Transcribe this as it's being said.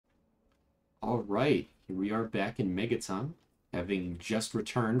Alright, here we are back in Megaton, having just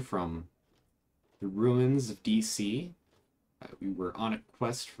returned from the ruins of DC. We were on a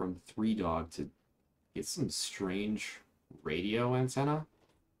quest from Three Dog to get some strange radio antenna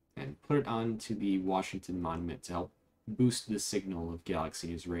and put it onto the Washington Monument to help boost the signal of Galaxy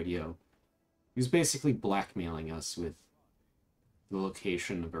News Radio. He was basically blackmailing us with the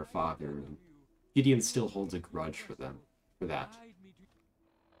location of our father, and Gideon still holds a grudge for that.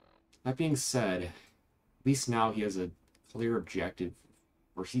 That being said, at least now he has a clear objective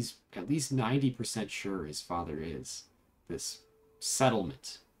where he's at least 90% sure his father is. This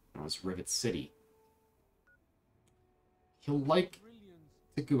settlement known as Rivet City. He'll like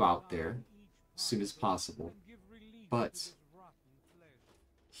to go out there as soon as possible, but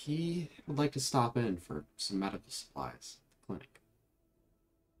he would like to stop in for some medical supplies at the clinic.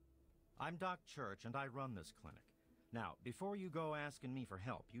 I'm Doc Church, and I run this clinic. Now, before you go asking me for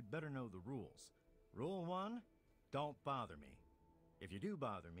help, you'd better know the rules. Rule 1, don't bother me. If you do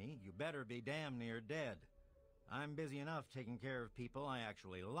bother me, you better be damn near dead. I'm busy enough taking care of people I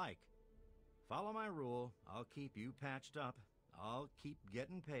actually like. Follow my rule, I'll keep you patched up, I'll keep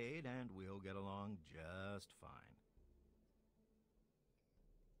getting paid, and we'll get along just fine.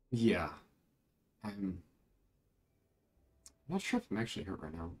 Yeah. I'm not sure if I'm actually hurt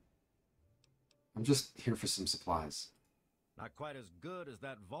right now. I'm just here for some supplies. Not quite as good as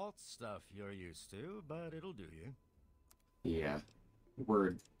that vault stuff you're used to, but it'll do you. Yeah.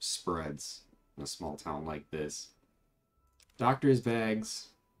 Word spreads in a small town like this. Doctor's bags.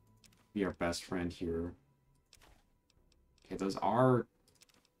 Be our best friend here. Okay, those are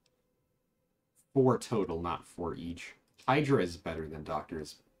 4 total, not 4 each. Hydra is better than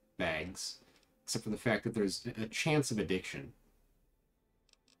Doctor's bags, except for the fact that there's a chance of addiction.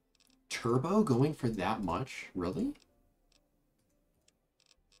 Turbo going for that much? Really?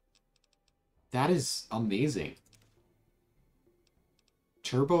 That is amazing.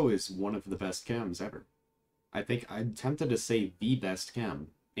 Turbo is one of the best chems ever. I think I'm tempted to say the best chem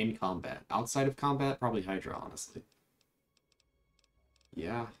in combat. Outside of combat, probably Hydra, honestly.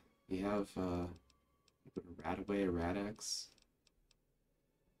 Yeah, we have a Radaway, a Radax.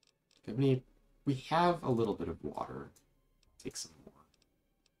 Do you have any? We have a little bit of water. Take some more.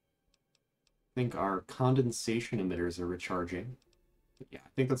 I think our condensation emitters are recharging. But yeah, I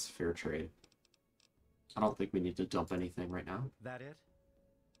think that's a fair trade. I don't think we need to dump anything right now. That it?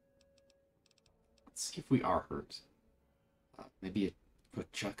 Let's see if we are hurt. Maybe a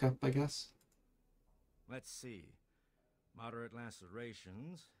quick checkup, I guess? Let's see. Moderate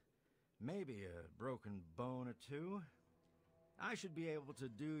lacerations. Maybe a broken bone or two. I should be able to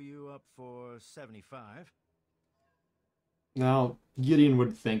do you up for 75. Now, Gideon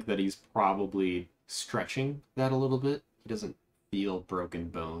would think that he's probably stretching that a little bit. He doesn't feel broken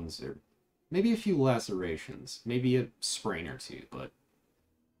bones, or maybe a few lacerations, maybe a sprain or two, but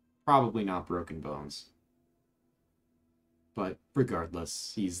probably not broken bones. But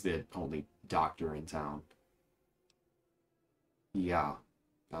regardless, he's the only doctor in town. Yeah.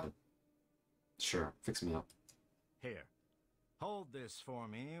 Sure, fix me up. Here. Hold this for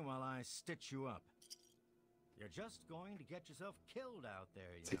me while I stitch you up. You're just going to get yourself killed out there,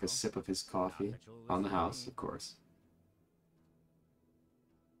 you Take know. a sip of his coffee. On the house, of course.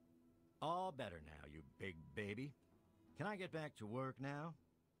 All better now, you big baby. Can I get back to work now?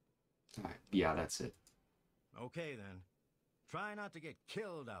 Yeah, that's it. Okay, then. Try not to get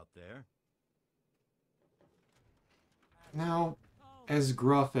killed out there. Now, as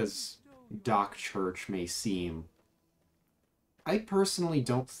gruff as Doc Church may seem, I personally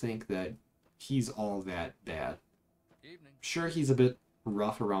don't think that he's all that bad. Sure, he's a bit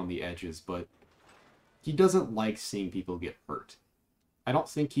rough around the edges, but he doesn't like seeing people get hurt. I don't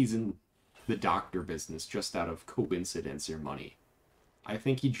think he's in the doctor business just out of coincidence or money. I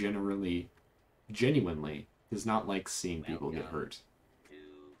think he genuinely does not like seeing people get hurt,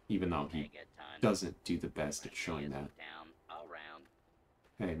 even though he doesn't do the best at showing that.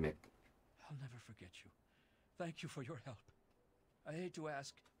 Hey, Mick. I'll never forget you. Thank you for your help. I hate to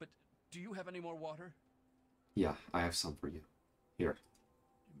ask, but do you have any more water? Yeah, I have some for you. Here.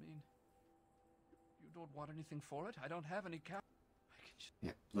 You mean you don't want anything for it? I don't have any cow. I can just...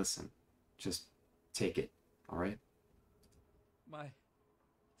 Yeah, listen. Just take it, alright?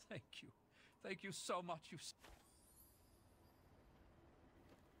 Thank you. Thank you so much.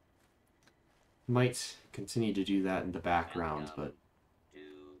 Might continue to do that in the background, but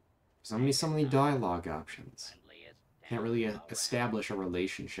there's so many dialogue options. Can't really establish a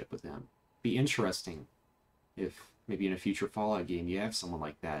relationship with them. Be interesting if maybe in a future Fallout game you have someone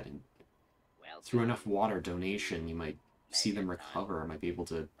like that, and through enough water donation you might see them recover. I might be able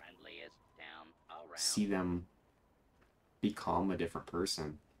to see them become a different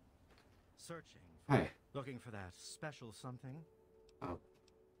person. Searching. Hi. Looking for that special something?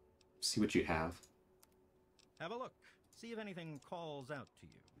 See what you have. Have a look. See if anything calls out to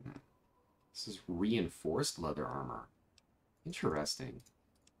you. This is reinforced leather armor. Interesting.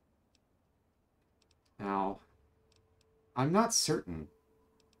 Now, I'm not certain,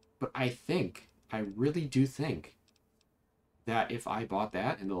 but I really do think, that if I bought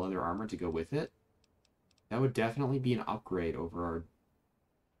that and the leather armor to go with it, that would definitely be an upgrade over our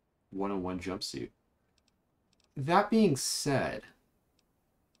 101 jumpsuit. That being said,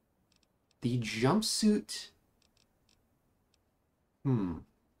 the jumpsuit...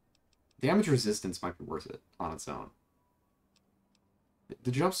 Damage resistance might be worth it on its own.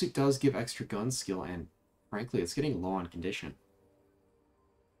 The jumpsuit does give extra gun skill, and frankly, it's getting low on condition.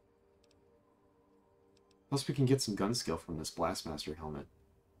 Plus, we can get some gun skill from this Blastmaster helmet.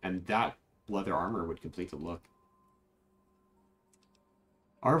 And that leather armor would complete the look.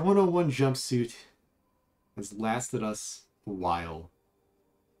 Our 101 jumpsuit has lasted us a while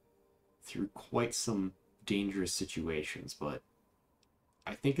through quite some dangerous situations, but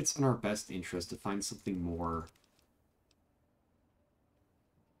I think it's in our best interest to find something more,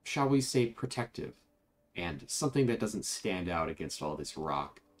 shall we say, protective, and something that doesn't stand out against all this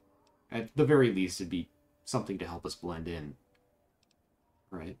rock. At the very least, it'd be something to help us blend in.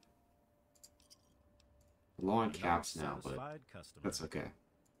 Right? Low on caps now, but that's okay.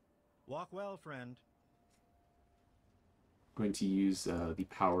 Walk well, friend. I'm going to use the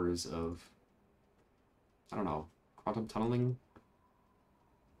powers of, I don't know, quantum tunneling?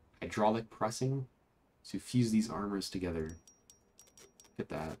 Hydraulic pressing? To fuse these armors together. Get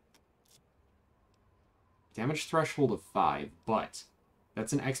that. Damage threshold of 5, but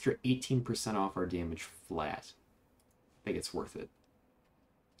that's an extra 18% off our damage flat. I think it's worth it.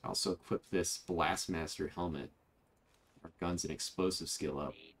 Also equip this Blastmaster helmet. Our guns and explosive skill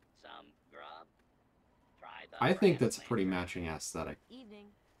up. I think that's a pretty matching aesthetic. Evening.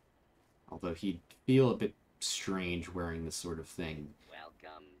 Although he'd feel a bit strange wearing this sort of thing.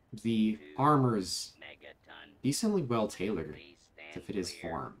 Welcome. The armor's Megaton. decently well tailored Please stand to fit his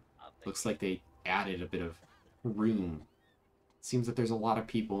clear form. of the Looks like they added a bit of room. Seems that there's a lot of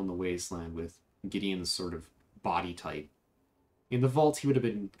people in the Wasteland with Gideon's sort of body type. In the vault, he would have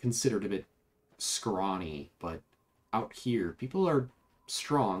been considered a bit scrawny, but out here, people are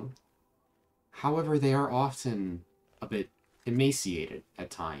strong. However, they are often a bit emaciated at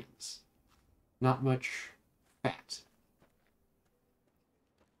times. Not much fat.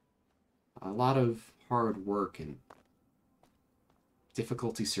 A lot of hard work and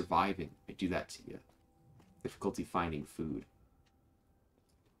difficulty surviving may do that to you. Difficulty finding food.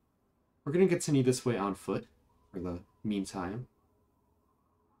 We're going to continue this way on foot for the meantime.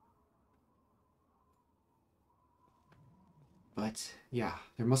 But, yeah,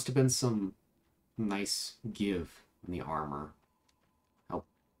 there must have been some nice give in the armor. Help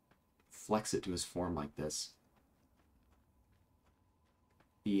flex it to his form like this.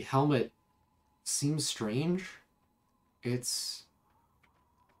 The helmet seems strange. It's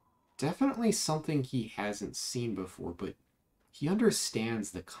definitely something he hasn't seen before, but he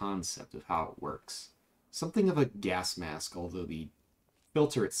understands the concept of how it works. Something of a gas mask, although the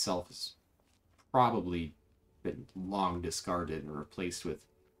filter itself has probably been long discarded and replaced with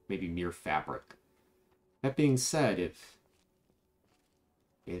maybe mere fabric. That being said, if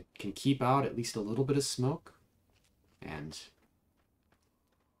it can keep out at least a little bit of smoke, and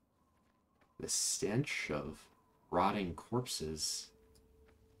the stench of rotting corpses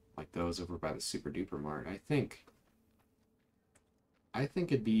like those over by the Super Duper Mart, I think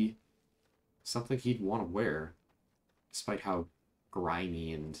it'd be something he'd want to wear, despite how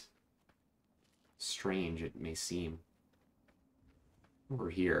grimy and strange it may seem. Over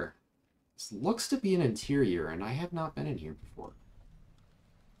here. This looks to be an interior, and I have not been in here before.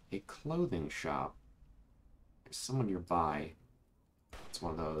 A clothing shop. There's someone nearby. It's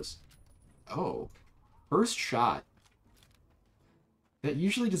one of those. Oh. First shot. That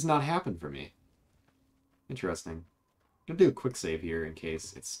usually does not happen for me. Interesting. I'm gonna do a quick save here in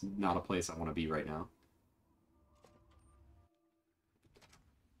case it's not a place I want to be right now.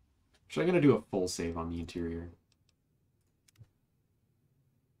 Actually, I'm gonna do a full save on the interior.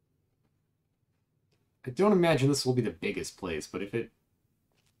 I don't imagine this will be the biggest place, but if it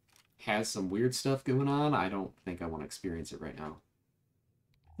has some weird stuff going on, I don't think I want to experience it right now.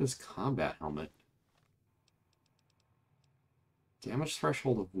 This combat helmet. Damage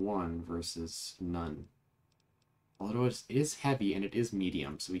threshold of 1 versus none. Although it is heavy and it is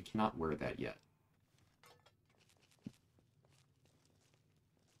medium, so we cannot wear that yet.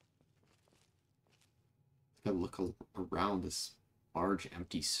 Gotta look around this large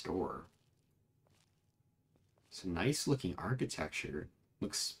empty store. It's a nice looking architecture.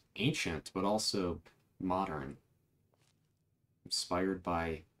 Looks ancient, but also modern. Inspired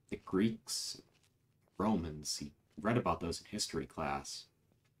by the Greeks, Romans. He read about those in history class.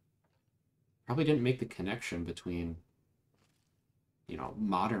 Probably didn't make the connection between, you know,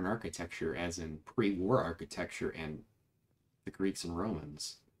 modern architecture as in pre-war architecture and the Greeks and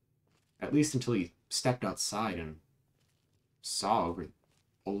Romans. At least until he stepped outside and saw over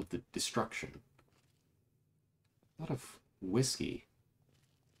all of the destruction. A lot of whiskey.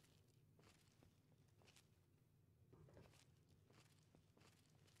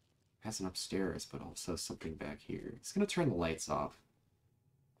 Has an upstairs, but also something back here. It's gonna turn the lights off.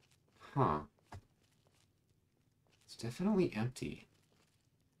 Huh. It's definitely empty.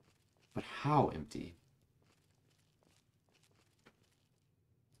 But how empty?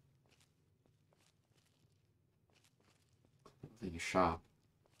 Clothing shop.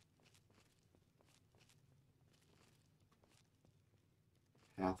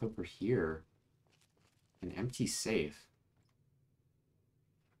 Path over here. An empty safe.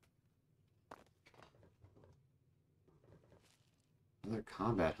 Another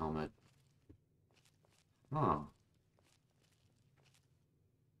combat helmet. Huh.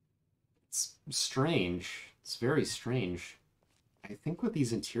 It's strange. It's very strange. I think with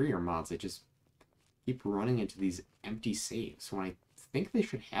these interior mods, I just keep running into these empty safes when I think they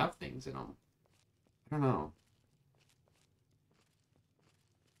should have things in them. I don't know.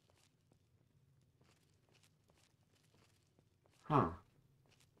 Huh.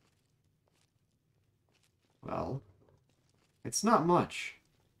 Well, it's not much.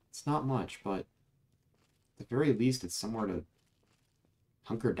 It's not much, but at the very least, it's somewhere to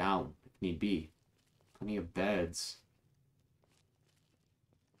hunker down if need be. Plenty of beds.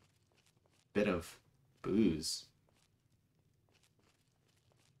 Bit of booze.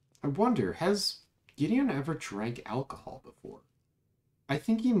 I wonder, has Gideon ever drank alcohol before? I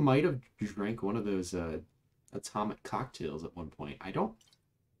think he might have drank one of those atomic cocktails at one point. I don't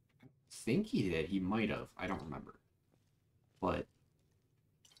think he did. He might have. I don't remember. But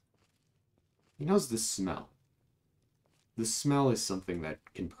he knows the smell. The smell is something that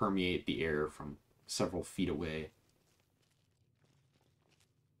can permeate the air from several feet away.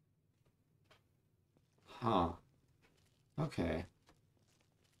 Huh. Okay.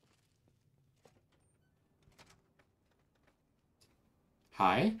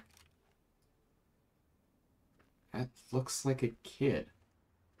 Hi? That looks like a kid.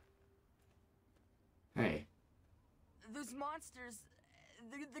 Hey. Those monsters,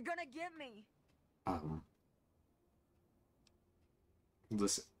 they're gonna get me.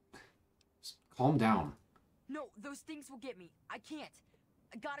 Listen. Just calm down. No, those things will get me. I can't.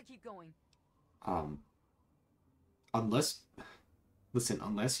 I gotta keep going. Listen,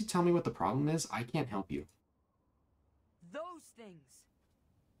 unless you tell me what the problem is, I can't help you. Those things.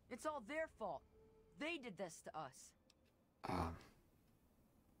 It's all their fault. They did this to us.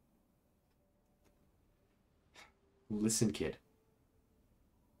 Listen, kid.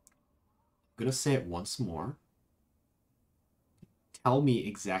 I'm gonna say it once more. Tell me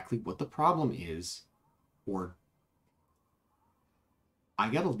exactly what the problem is, or I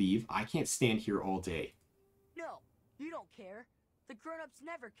gotta leave. I can't stand here all day. No, you don't care. The grown-ups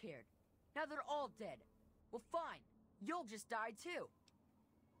never cared. Now they're all dead. Well, fine. You'll just die too.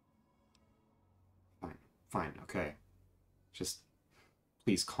 Fine, okay. Just,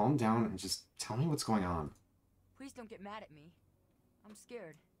 please calm down and just tell me what's going on. Please don't get mad at me. I'm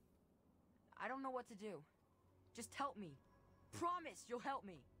scared. I don't know what to do. Just help me. Promise you'll help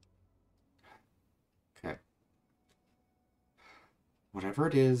me. Okay. Whatever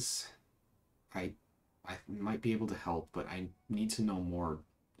it is, I might be able to help, but I need to know more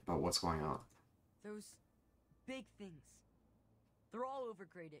about what's going on. Those big things. They're all over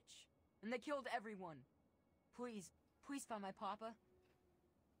Greyditch, and they killed everyone. Please find my papa.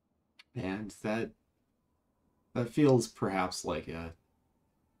 And that feels perhaps like a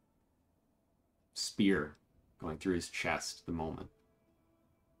spear going through his chest at the moment.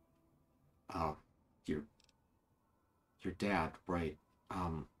 Oh, your dad, right?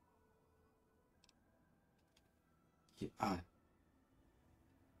 Yeah,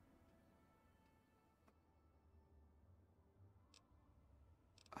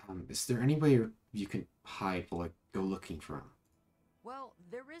 is there any way you can hide while I go looking for him? Well,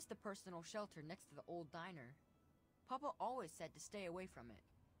 there is the personal shelter next to the old diner. Papa always said to stay away from it.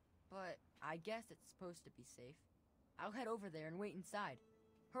 But I guess it's supposed to be safe. I'll head over there and wait inside.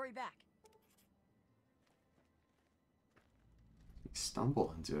 Hurry back.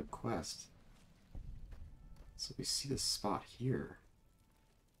 Stumble into a quest. So we see this spot here.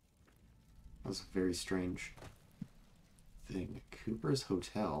 That was a very strange thing. Cooper's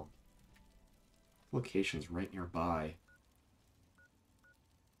Hotel. Location's right nearby.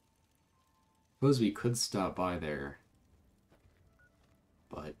 Suppose we could stop by there.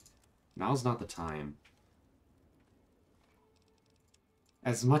 But now's not the time.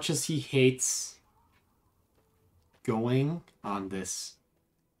 As much as he hates going on this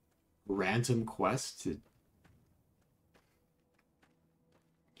random quest to,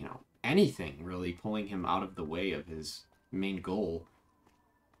 you know, anything really pulling him out of the way of his main goal,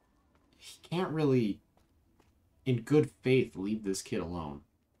 he can't really, in good faith, leave this kid alone.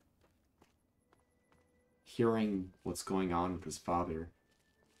 Hearing what's going on with his father,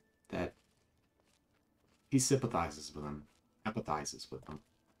 that he sympathizes with him, empathizes with him.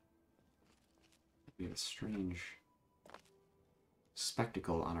 We have a strange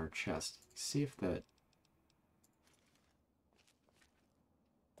spectacle on our chest. See if that...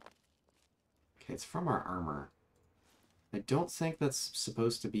 Okay, it's from our armor. I don't think that's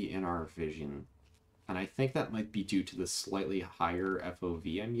supposed to be in our vision. And I think that might be due to the slightly higher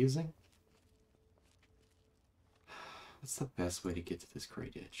FOV I'm using. What's the best way to get to this gray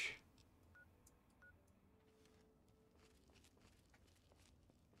ditch?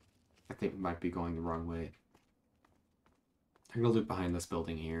 I think we might be going the wrong way. I'm gonna loop behind this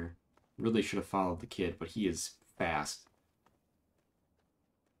building here. Really should have followed the kid, but he is fast.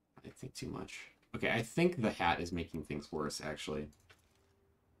 I think too much. Okay, I think the hat is making things worse, actually.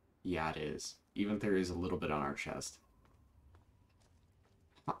 Yeah, it is. Even if there is a little bit on our chest.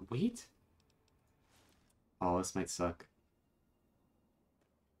 Wait? Oh, this might suck.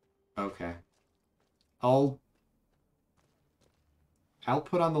 Okay. I'll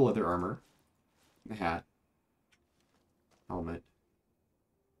put on the leather armor. The hat. Helmet.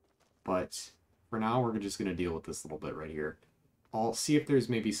 But for now, we're just going to deal with this little bit right here. I'll see if there's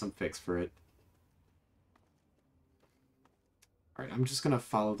maybe some fix for it. Alright, I'm just going to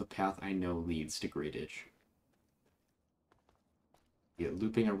follow the path I know leads to Grey Ditch. Yeah,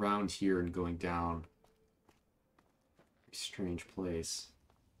 looping around here and going down. Strange place.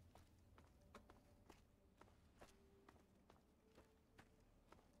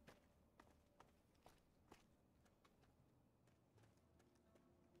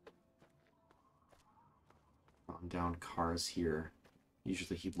 Down cars here.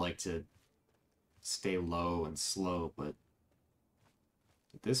 Usually he'd like to stay low and slow, but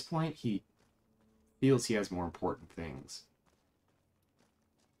at this point he feels he has more important things.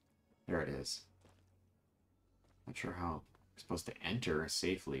 There it is. Not sure how we're supposed to enter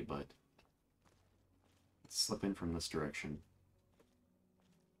safely, but let's slip in from this direction.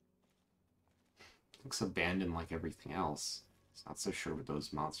 Looks abandoned like everything else. It's not so sure what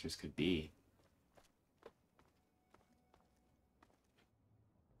those monsters could be.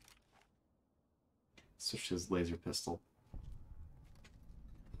 Switch to his laser pistol.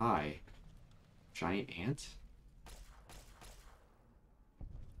 Hi. Giant ant?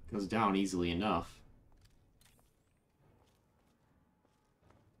 Goes down easily enough.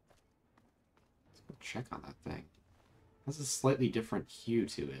 Let's go check on that thing. Has a slightly different hue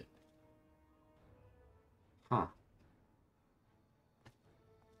to it. Huh.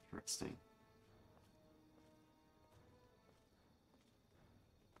 Interesting.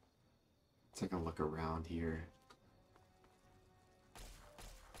 Take a look around here.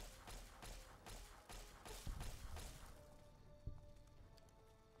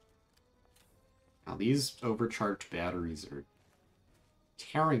 Now these overcharged batteries are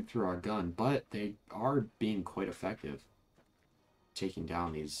tearing through our gun, but they are being quite effective, taking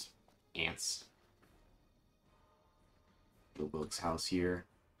down these ants. The Wilkes house here.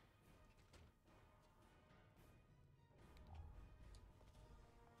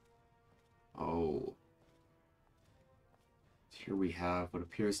 Oh. Here we have what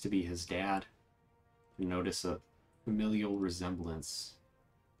appears to be his dad. You notice a familial resemblance.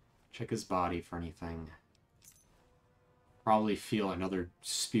 Check his body for anything. Probably feel another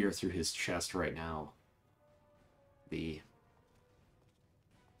spear through his chest right now. The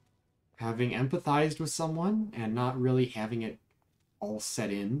having empathized with someone and not really having it all set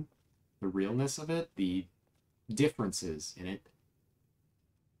in, the realness of it, the differences in it,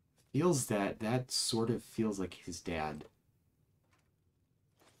 feels that sort of feels like his dad.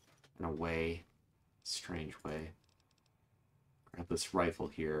 In a way. Strange way. Grab this rifle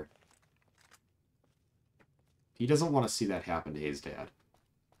here. He doesn't want to see that happen to his dad.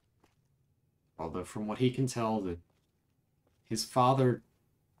 Although from what he can tell, his father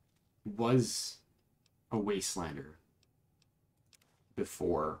was a Wastelander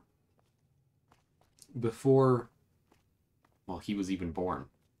before before, well, he was even born.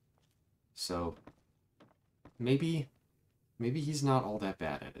 So maybe he's not all that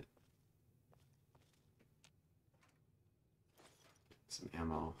bad at it. Some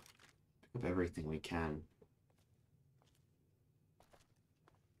ammo. Pick up everything we can.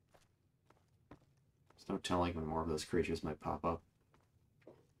 There's no telling when more of those creatures might pop up.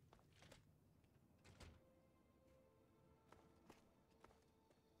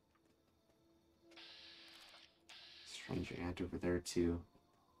 Strange ant over there too.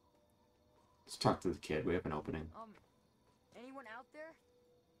 Let's talk to the kid. We have an opening. Anyone out there?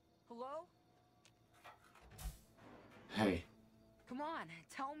 Hello? Hey. Come on,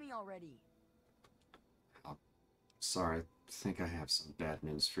 tell me already. Sorry, I think I have some bad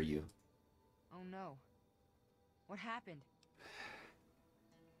news for you. Oh no. What happened?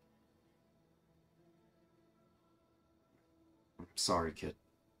 I'm sorry, kid.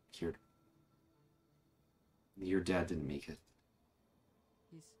 Cured. Your dad didn't make it.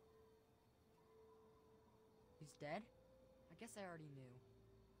 He's dead? I guess I already knew.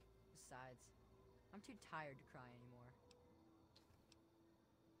 Besides, I'm too tired to cry anymore.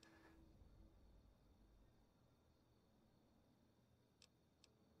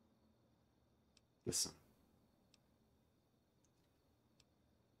 Listen.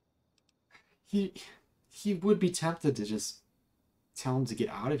 He would be tempted to just tell him to get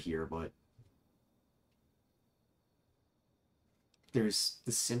out of here, but there's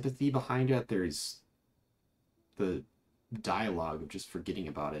the sympathy behind it, there's the dialogue of just forgetting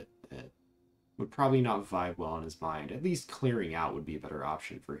about it that would probably not vibe well in his mind. At least clearing out would be a better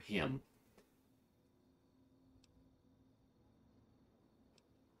option for him.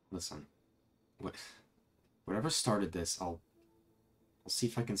 Listen, whatever started this, I'll see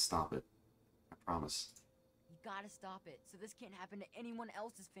if I can stop it. I promise. You gotta stop it, so this can't happen to anyone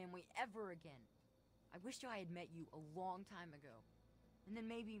else's family ever again. I wish I had met you a long time ago. And then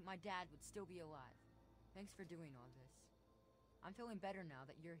maybe my dad would still be alive. Thanks for doing all this. I'm feeling better now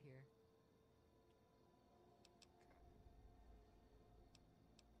that you're here.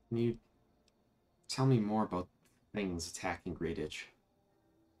 Can you tell me more about things attacking Great Itch?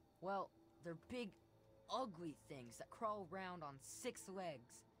 Well, they're big, ugly things that crawl around on 6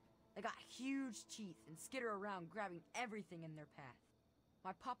 legs. They got huge teeth and skitter around grabbing everything in their path.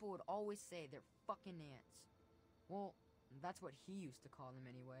 My papa would always say they're fucking ants. Well, that's what he used to call them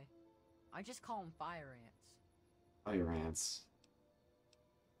anyway. I just call them fire ants. Fire ants.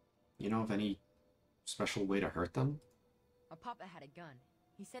 You know of any special way to hurt them? My papa had a gun.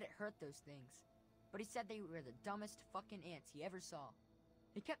 He said it hurt those things. But he said they were the dumbest fucking ants he ever saw.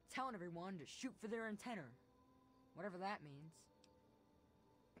 He kept telling everyone to shoot for their antenna. Whatever that means.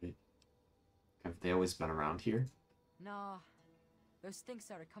 Have they always been around here? Nah. Those things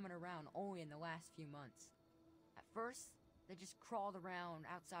started coming around only in the last few months. At first, they just crawled around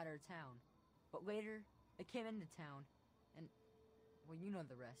outside our town. But later, they came into town, and, well, you know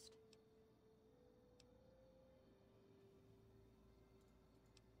the rest.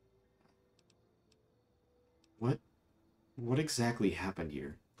 What exactly happened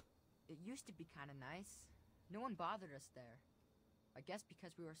here? It used to be kinda nice. No one bothered us there. I guess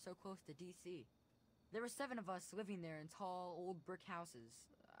because we were so close to DC. There were 7 of us living there in tall, old brick houses.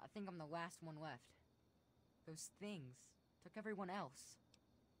 I think I'm the last one left. Those things took everyone else.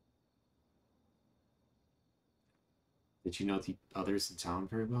 Did you know the others in town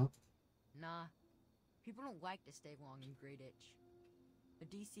very well? Nah. People don't like to stay long in Great Itch. The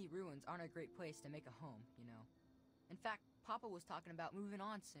DC ruins aren't a great place to make a home, you know. In fact, Papa was talking about moving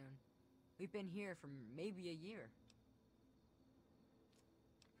on soon. We've been here for maybe a year.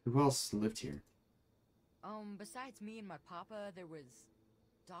 Who else lived here? Besides me and my papa, there was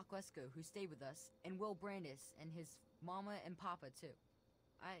Doc Lesko, who stayed with us, and Will Brandis, and his mama and papa, too.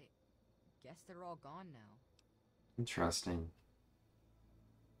 I guess they're all gone now. Interesting.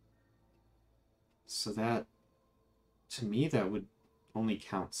 So that, to me, that would only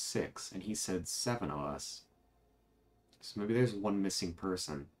count 6, and he said 7 of us. So maybe there's one missing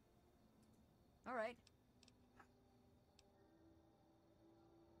person. Alright.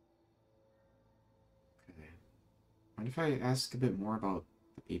 Okay. Mind if I ask a bit more about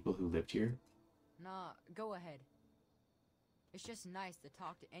the people who lived here? Nah, go ahead. It's just nice to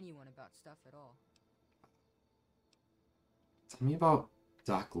talk to anyone about stuff at all. Tell me about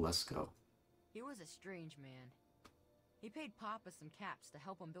Doc Lesko. He was a strange man. He paid Papa some caps to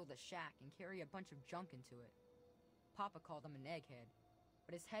help him build a shack and carry a bunch of junk into it. Papa called him an egghead,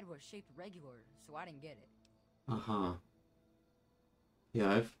 but his head was shaped regular, so I didn't get it. Uh-huh.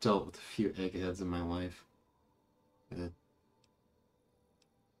 Yeah, I've dealt with a few eggheads in my life.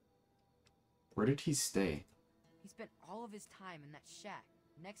 We're Where did he stay? He spent all of his time in that shack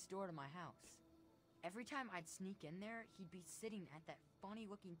next door to my house. Every time I'd sneak in there, he'd be sitting at that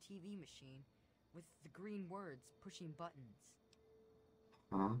funny-looking TV machine with the green words pushing buttons.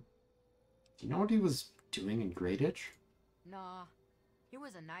 Huh? Do you know what he was doing in Greyditch? Nah, he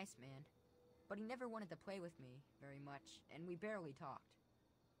was a nice man, but he never wanted to play with me very much, and we barely talked.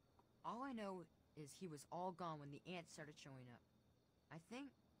 All I know is he was all gone when the ants started showing up. I think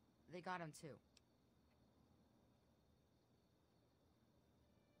they got him too.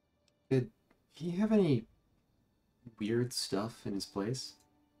 Did he have any weird stuff in his place?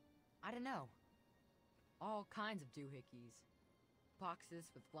 I don't know. All kinds of doohickeys.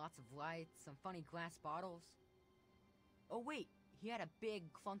 Boxes with lots of lights, some funny glass bottles. Oh wait, he had a big,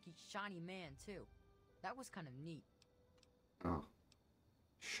 clunky, shiny man too. That was kind of neat. Oh.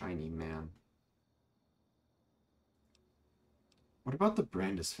 Shiny man. What about the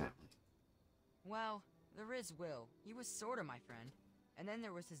Brandis family? Well, there is Will. He was sorta my friend. And then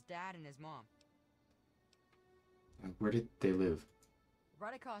there was his dad and his mom. Where did they live?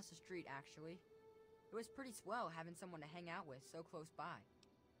 Right across the street, actually. It was pretty swell having someone to hang out with so close by.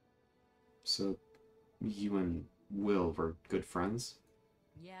 So, you and Will were good friends?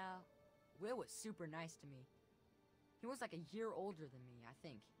 Yeah, Will was super nice to me. He was like a year older than me, I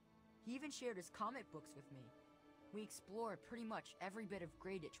think. He even shared his comic books with me. We explored pretty much every bit of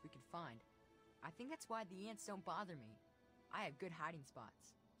Greyditch we could find. I think that's why the ants don't bother me. I have good hiding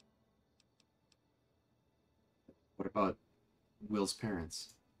spots. What about Will's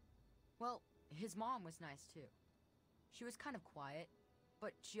parents? Well, his mom was nice too. She was kind of quiet,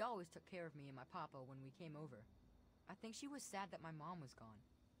 but she always took care of me and my papa when we came over. I think she was sad that my mom was gone.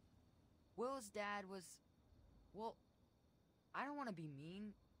 Will's dad was... well, I don't want to be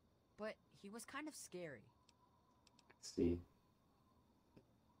mean, but he was kind of scary. Let's see.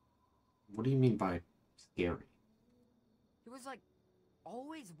 What do you mean by scary? He was like,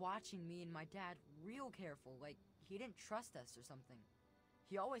 always watching me and my dad real careful, like he didn't trust us or something.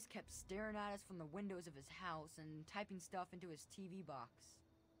 He always kept staring at us from the windows of his house and typing stuff into his TV box.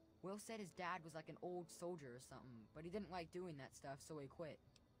 Will said his dad was like an old soldier or something, but he didn't like doing that stuff, so he quit.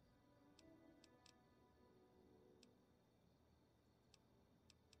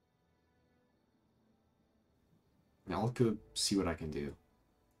 I'll go see what I can do.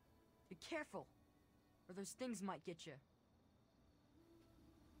 Be careful, or those things might get you.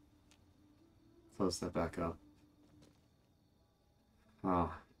 Close that back up.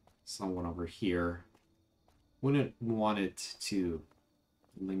 Ah, someone over here. Wouldn't want it to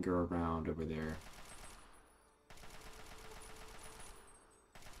linger around over there.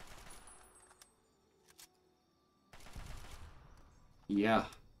 Yeah.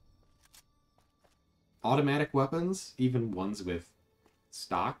 Automatic weapons, even ones with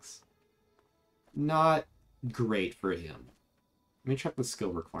stocks, not great for him. Let me check the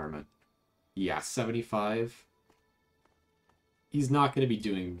skill requirement. Yeah, 75. He's not going to be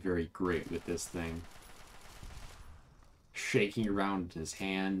doing very great with this thing. Shaking around in his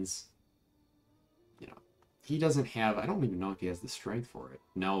hands. You know, he doesn't have... I don't even know if he has the strength for it.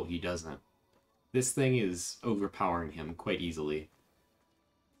 No, he doesn't. This thing is overpowering him quite easily.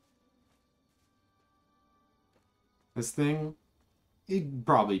 This thing, he'd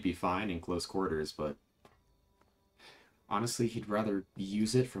probably be fine in close quarters, but honestly, he'd rather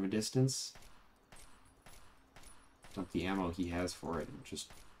use it from a distance. Dump the ammo he has for it and just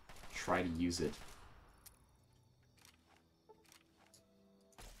try to use it.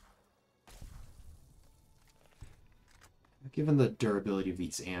 Given the durability of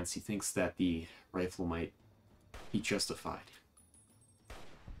these ants, he thinks that the rifle might be justified.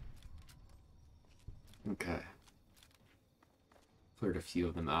 Okay. Cleared a few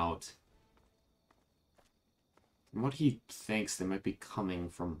of them out. And what he thinks, they might be coming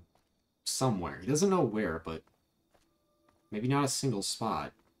from somewhere. He doesn't know where, but maybe not a single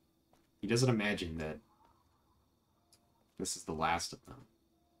spot. He doesn't imagine that this is the last of them.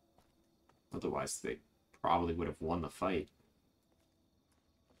 Otherwise, they probably would have won the fight.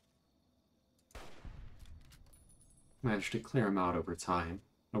 Managed to clear them out over time.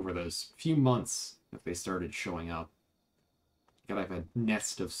 Over those few months that they started showing up. Gotta have a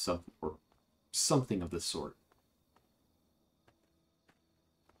nest of or something of the sort.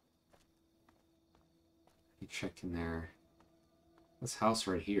 You checked in there. This house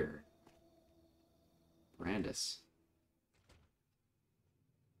right here. Brandis.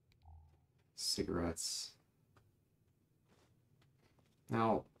 Cigarettes.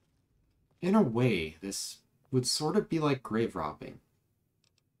 Now, in a way, this would sort of be like grave robbing.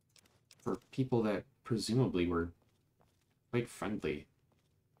 For people that presumably were quite friendly.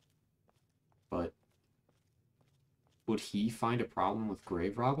 But would he find a problem with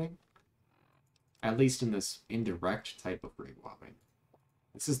grave robbing? At least in this indirect type of grave robbing.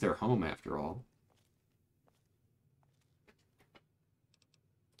 This is their home, after all.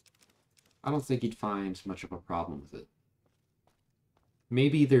 I don't think he'd find much of a problem with it.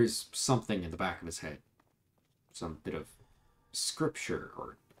 Maybe there's something in the back of his head. Some bit of scripture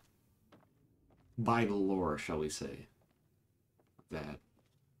or Bible lore, shall we say, that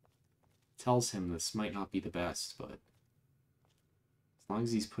tells him this might not be the best, but as long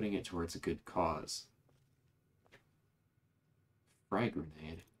as he's putting it towards a good cause. Frag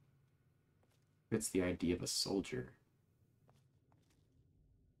grenade. Fits the idea of a soldier.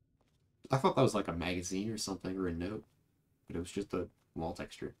 I thought that was like a magazine or something, or a note, but it was just a wall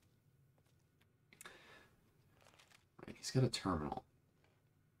texture. Right, he's got a terminal.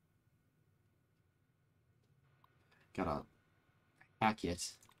 Gotta hack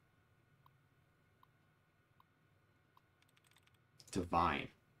it. Divine.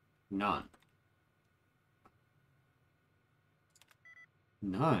 None.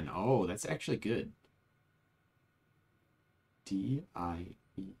 None. Oh, that's actually good. D-I-E-I-A-C.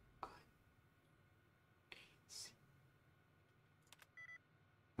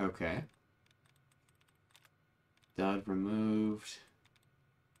 Okay. Dud removed.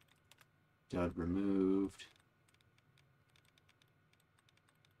 Dud removed.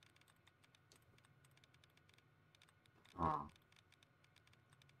 Ah.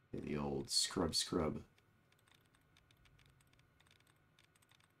 The old scrub.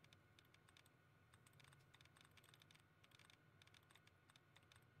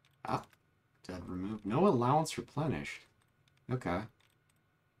 Ah. Dud removed. No allowance replenished. Okay.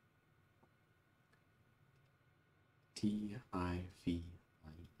 D-I-V-I-N-E-J-A-M.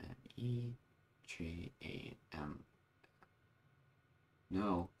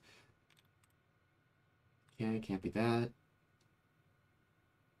 No. Okay, can't be that.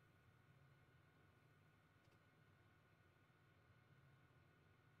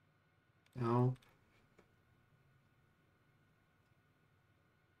 No.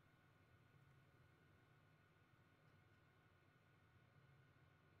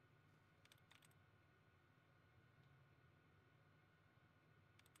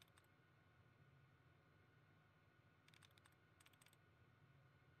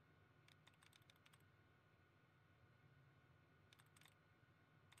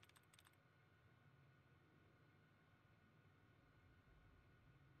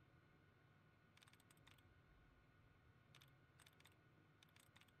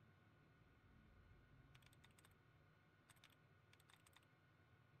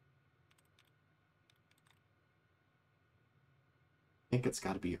 I think it's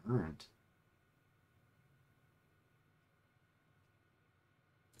got to be earned.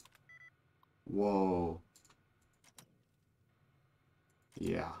 Whoa.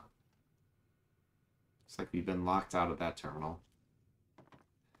 Yeah. Looks like we've been locked out of that terminal.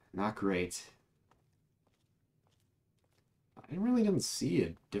 Not great. I really didn't see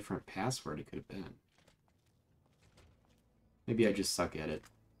a different password it could have been. Maybe I just suck at it.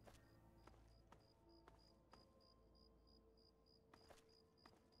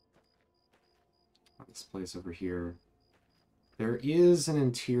 This place over here. There is an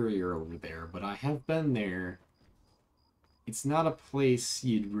interior over there, but I have been there. It's not a place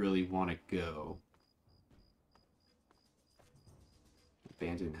you'd really want to go.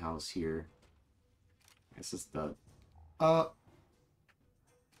 Abandoned house here. This is the... No.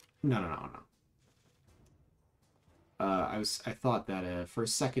 I thought that for a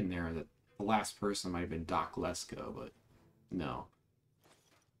second there that the last person might have been Doc Lesko, but no.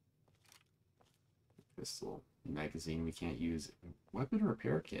 This little magazine we can't use. Weapon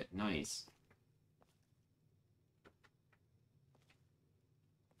repair kit. Nice.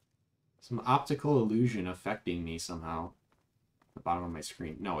 Some optical illusion affecting me somehow. The bottom of my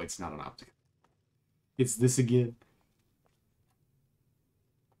screen. No, it's not an optical. It's this again.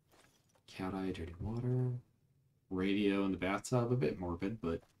 Cat eye, dirty water. Radio in the bathtub. A bit morbid,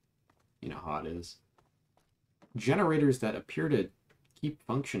 but you know how it is. Generators that appear to keep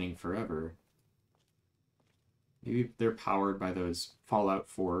functioning forever. Maybe they're powered by those Fallout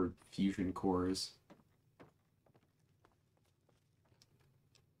 4 fusion cores.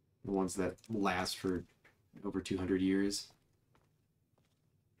 The ones that last for over 200 years.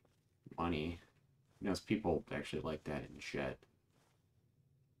 Money. You know, people actually like that in Jet.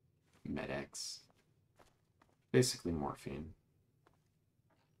 Med-X. Basically morphine.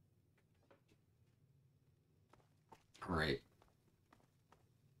 Alright.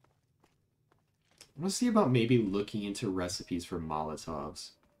 I want to see about maybe looking into recipes for Molotovs.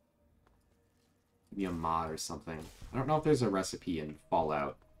 Maybe a mod or something. I don't know if there's a recipe in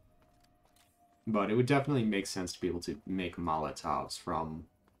Fallout. But it would definitely make sense to be able to make Molotovs from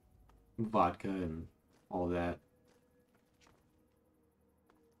vodka and all that.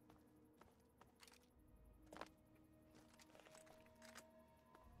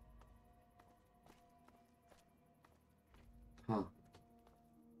 Huh.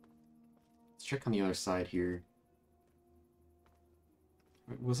 Let's check on the other side here.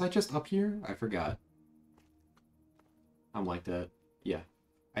 Was I just up here? I forgot. I'm like that. Yeah.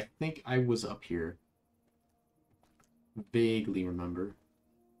 I think I was up here. Vaguely remember.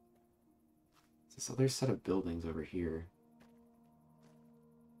 This other set of buildings over here.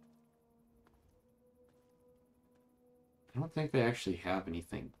 I don't think they actually have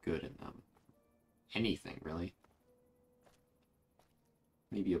anything good in them. Anything, really.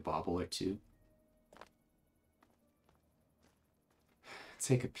 Maybe a bauble or two.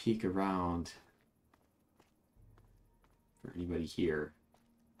 Take a peek around for anybody here.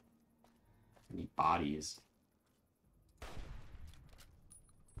 Any bodies?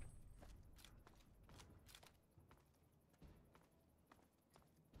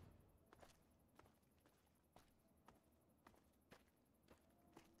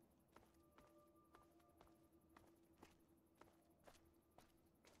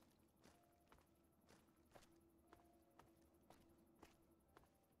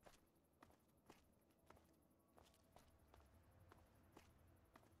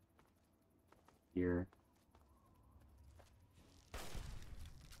 Here.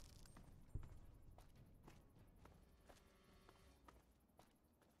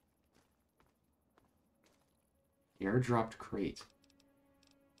 Airdropped crate.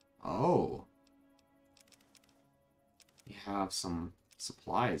 Oh. We have some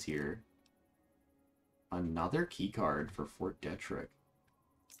supplies here. Another keycard for Fort Detrick.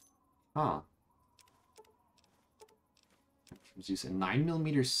 Huh. Use a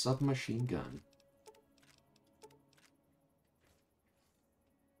 9mm submachine gun.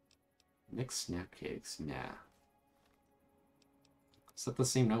 Mixed snap cakes. Nah. Is that the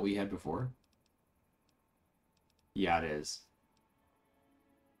same note we had before? Yeah, it is.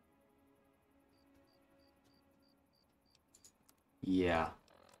 Yeah.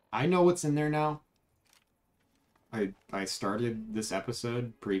 I know what's in there now. I started this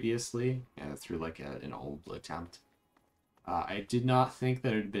episode previously through like an old attempt. I did not think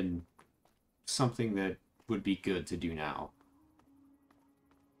that it had been something that would be good to do now.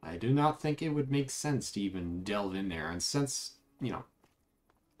 I do not think it would make sense to even delve in there, and since, you know,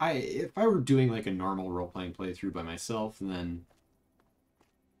 if I were doing like a normal role-playing playthrough by myself, then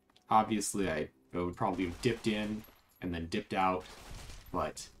obviously I would probably have dipped in and then dipped out,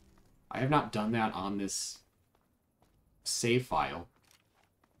 but I have not done that on this save file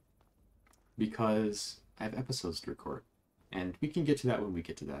because I have episodes to record, and we can get to that when we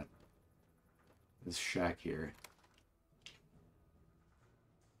get to that. This shack here.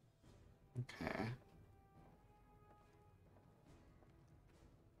 Okay.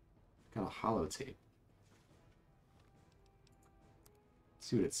 Got a holotape. Let's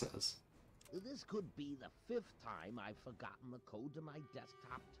see what it says. This could be the 5th time I've forgotten the code to my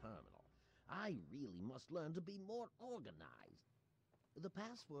desktop terminal. I really must learn to be more organized. The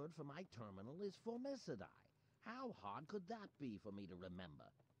password for my terminal is Formicidae. How hard could that be for me to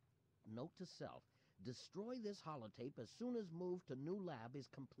remember? Note to self, destroy this holotape as soon as move to new lab is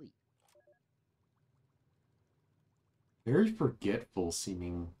complete. Very forgetful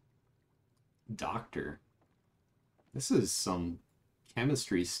seeming doctor. This is some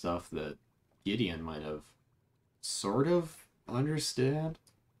chemistry stuff that Gideon might have sort of understood.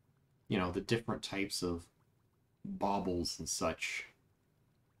 You know, the different types of baubles and such.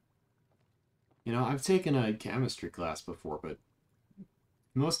 You know, I've taken a chemistry class before, but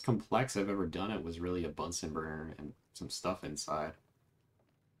the most complex I've ever done it was really a Bunsen burner and some stuff inside.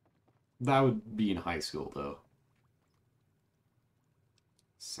 That would be in high school, though.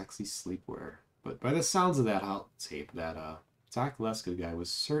 Sexy sleepwear. But by the sounds of that tape, that Doc Lesko guy would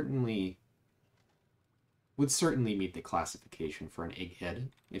certainly meet the classification for an egghead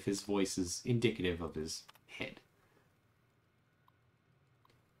if his voice is indicative of his head.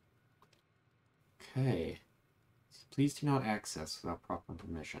 Okay. Please do not access without proper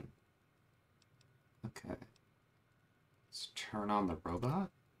permission. Okay. Let's turn on the robot.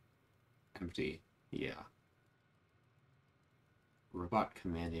 Empty. Yeah. Robot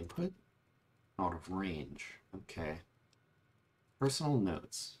command input. Out of range. Okay. Personal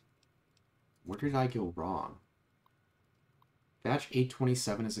notes. Where did I go wrong? Batch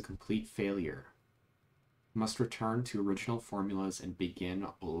 827 is a complete failure. Must return to original formulas and begin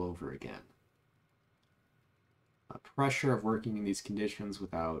all over again. Pressure of working in these conditions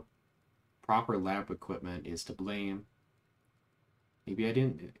without proper lab equipment is to blame. Maybe I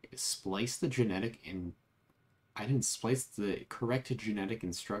didn't splice the I didn't splice the correct genetic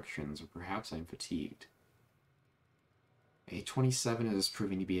instructions, or perhaps I'm fatigued. A27 is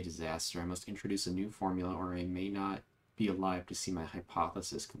proving to be a disaster. I must introduce a new formula, or I may not be alive to see my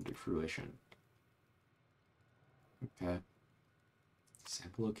hypothesis come to fruition. Okay.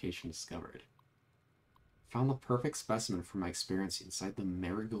 Sample location discovered. Found the perfect specimen for my experience inside the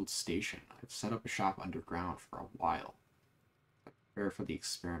Marigold Station. I've set up a shop underground for a while. Prepare for the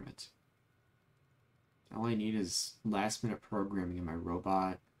experiment. All I need is last-minute programming in my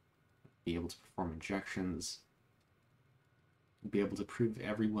robot, be able to perform injections, be able to prove to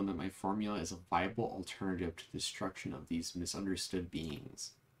everyone that my formula is a viable alternative to the destruction of these misunderstood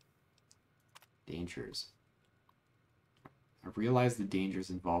beings. Dangers. I realize the dangers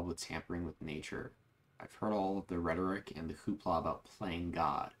involved with tampering with nature. I've heard all of the rhetoric and the hoopla about playing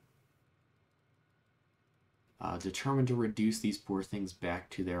God. Determined to reduce these poor things back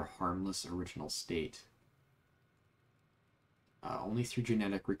to their harmless original state. Only through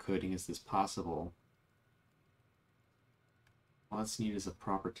genetic recoding is this possible. All that's needed is a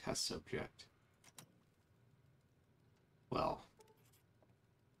proper test subject. Well,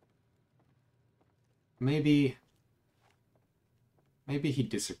 maybe he'd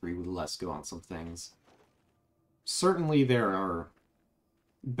disagree with Lesko on some things. Certainly there are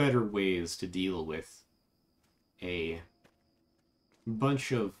better ways to deal with a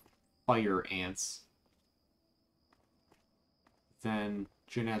bunch of fire ants than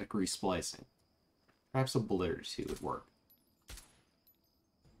genetic resplicing. Perhaps a bullet or two would work.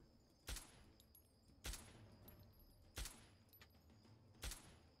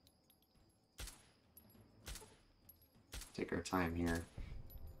 Take our time here.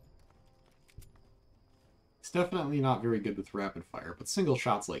 It's definitely not very good with rapid fire, but single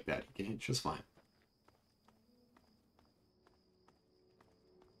shots like that you can hit just fine.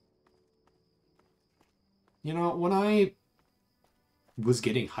 You know, when I was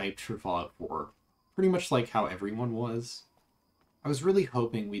getting hyped for Fallout 4, pretty much like how everyone was, I was really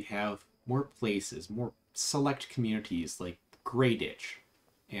hoping we'd have more places, more select communities like Grey Ditch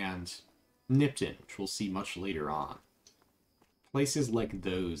and Nipton, which we'll see much later on. Places like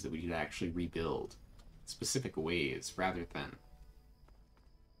those that we could actually rebuild specific ways rather than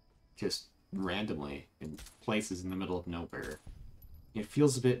just randomly in places in the middle of nowhere. It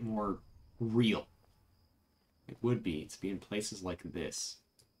feels a bit more real. It would be to be in places like this.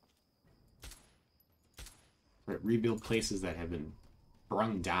 Right, rebuild places that have been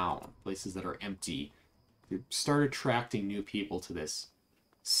burned down, places that are empty. To start attracting new people to this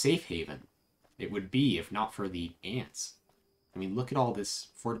safe haven. It would be if not for the ants. I mean, look at all this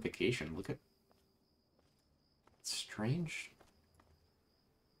fortification. Look at strange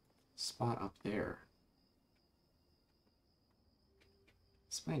spot up there.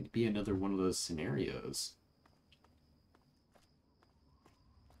 This might be another one of those scenarios.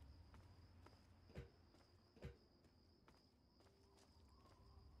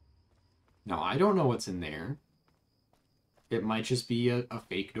 Now, I don't know what's in there. It might just be a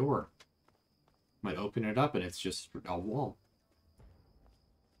fake door. Might open it up and it's just a wall.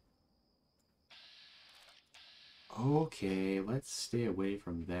 Okay, let's stay away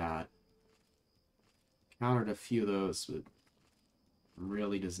from that. Countered a few of those, but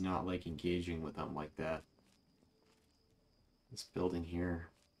really does not like engaging with them like that. This building here.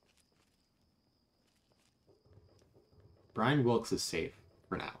 Brian Wilkes is safe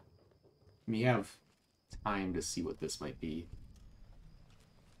for now. We have time to see what this might be.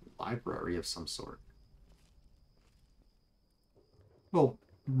 Library of some sort. Well,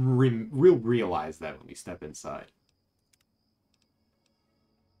 we'll realize that when we step inside.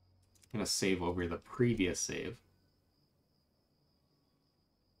 I'm gonna save over the previous save.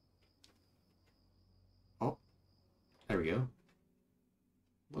 Oh, there we go.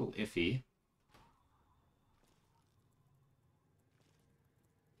 A little iffy.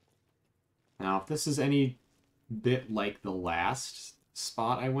 Now, if this is any bit like the last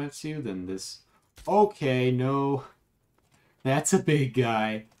spot I went to, then this... Okay, no. That's a big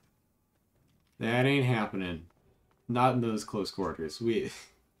guy. That ain't happening. Not in those close quarters.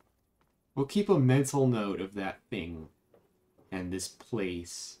 We'll keep a mental note of that thing and this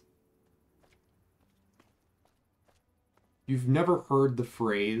place. You've never heard the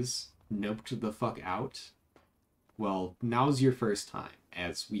phrase, noped the fuck out? Well, now's your first time,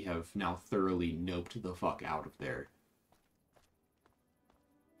 as we have now thoroughly noped the fuck out of there.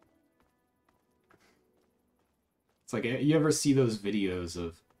 It's like, you ever see those videos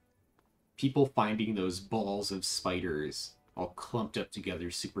of people finding those balls of spiders all clumped up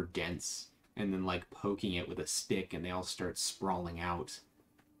together, super dense, and then like poking it with a stick, and they all start sprawling out.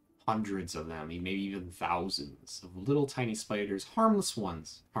 Hundreds of them, maybe even thousands of little tiny spiders, harmless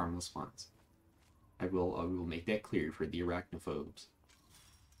ones, harmless ones. I will make that clear for the arachnophobes.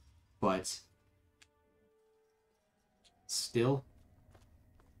 But still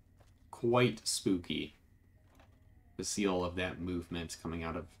quite spooky to see all of that movement coming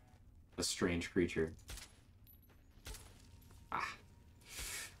out of a strange creature. Ah.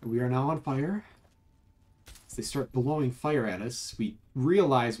 We are now on fire. As they start blowing fire at us, we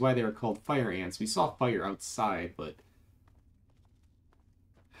realize why they are called fire ants. We saw fire outside, but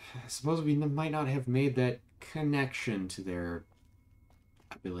I suppose we might not have made that connection to their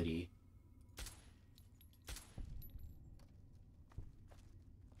ability.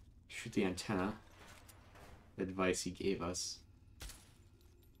 Shoot the antenna. The advice he gave us.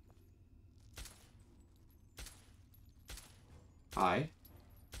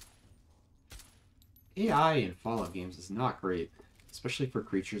 AI in Fallout games is not great, especially for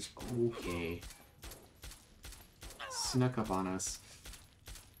creatures. Okay. Snuck up on us.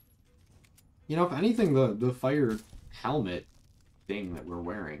 You know, if anything, the fire helmet thing that we're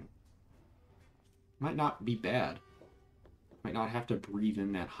wearing might not be bad. Might not have to breathe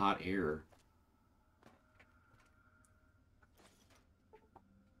in that hot air.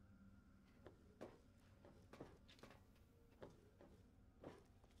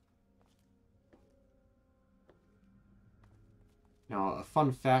 Now, a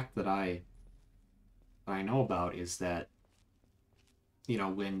fun fact that I know about is that, you know,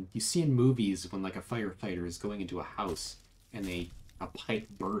 when you see in movies when like a firefighter is going into a house and a pipe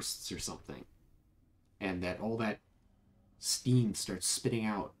bursts or something, and that all that steam starts spitting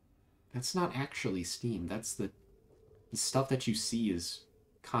out, that's not actually steam. That's the stuff that you see is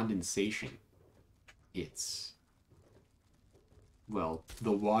condensation. It's, well,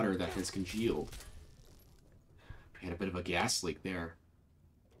 the water that has congealed. We had a bit of a gas leak there.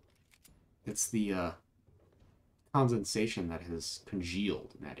 It's the condensation that has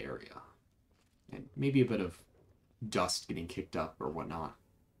congealed in that area. And maybe a bit of dust getting kicked up or whatnot.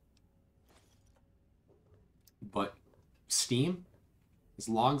 But steam, as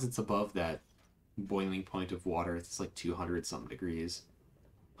long as it's above that boiling point of water, it's like 200 something degrees,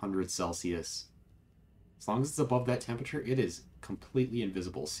 100 Celsius. As long as it's above that temperature, it is completely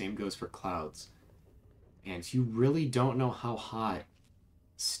invisible. Same goes for clouds. And you really don't know how hot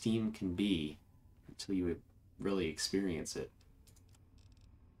steam can be until you really experience it.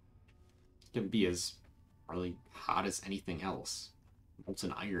 It can be as really hot as anything else.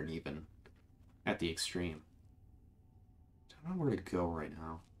 Molten iron, even, at the extreme. Don't know where to go right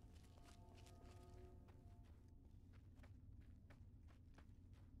now.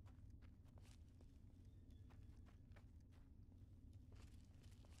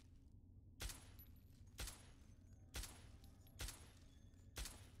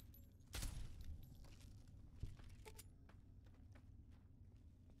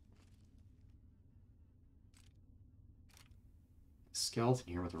 Skeleton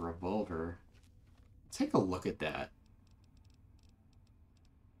here with a revolver. Take a look at that.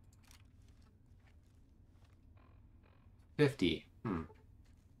 $50.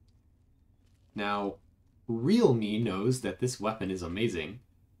 Now, real me knows that this weapon is amazing.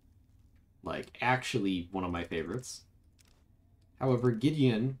 Like, actually one of my favorites. However,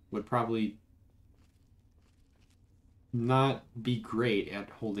 Gideon would probably not be great at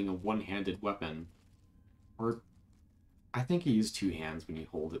holding a one-handed weapon. Or, I think you use two hands when you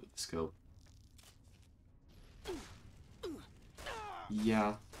hold it with the scope.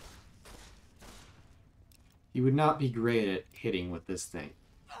 Yeah. You would not be great at hitting with this thing.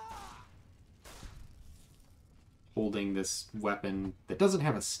 Holding this weapon that doesn't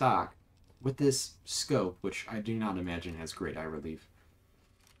have a stock with this scope, which I do not imagine has great eye relief.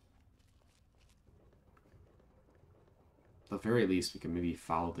 At the very least, we can maybe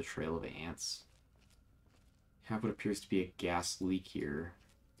follow the trail of ants. Have what appears to be a gas leak here.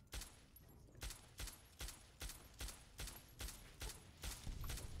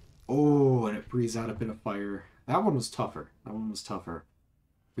 Oh, and it breathes out a bit of fire. That one was tougher. That one was tougher.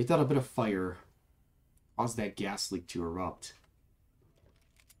 Breathed out a bit of fire. Caused that gas leak to erupt.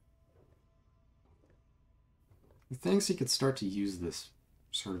 He thinks he could start to use this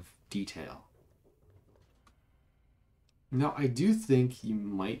sort of detail. Now, I do think you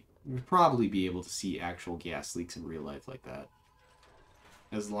might probably be able to see actual gas leaks in real life like that.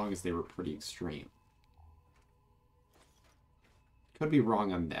 As long as they were pretty extreme. Could be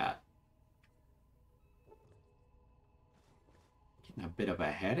wrong on that. Getting a bit of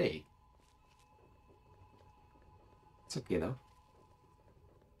a headache. It's okay, though.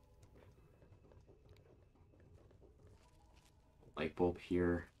 Light bulb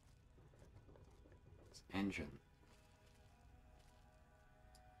here. It's engine.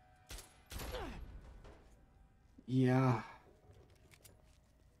 Yeah.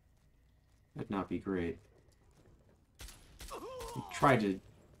 That'd not be great. I tried to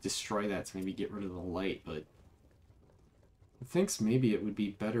destroy that to maybe get rid of the light, but I think maybe it would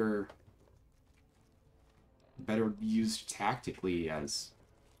be better used tactically as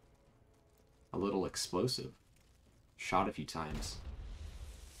a little explosive. Shot a few times.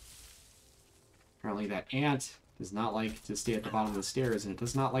 Apparently that ant does not like to stay at the bottom of the stairs, and it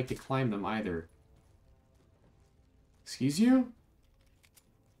does not like to climb them either. Excuse you?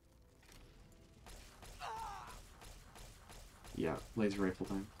 Yeah, laser rifle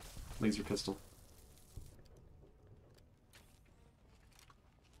time. Laser pistol.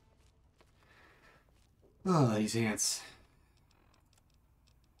 Oh, these ants.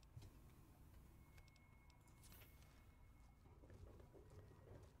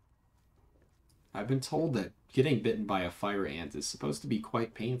 I've been told that getting bitten by a fire ant is supposed to be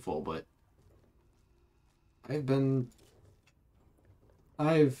quite painful, but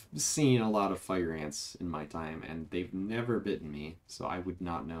I've seen a lot of fire ants in my time, and they've never bitten me, so I would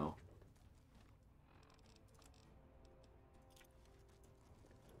not know.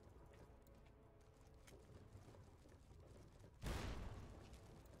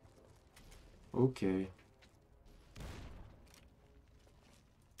 Okay.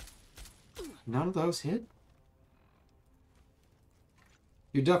 None of those hit?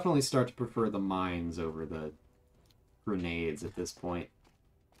 You definitely start to prefer the mines over the grenades at this point.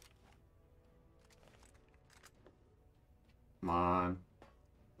 Come on.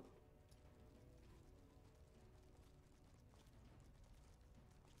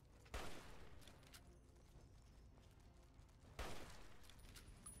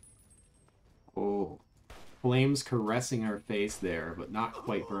 Oh. Flames caressing our face there, but not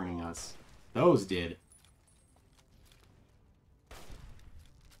quite burning us. Those did.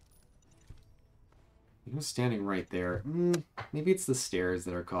 He was standing right there. Maybe it's the stairs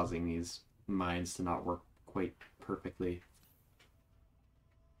that are causing these mines to not work quite perfectly.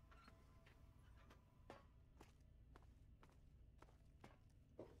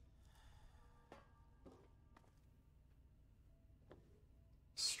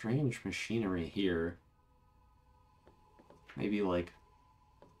 Strange machinery here. Maybe like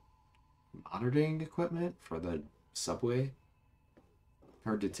monitoring equipment for the subway?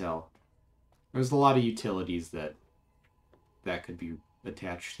 Hard to tell. There's a lot of utilities that could be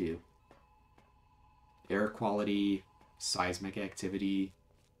attached to. Air quality, seismic activity,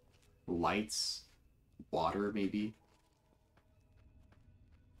 lights, water maybe.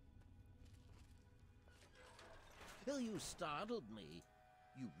 Well, you startled me.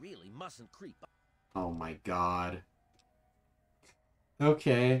 You really mustn't creep up. Oh my god.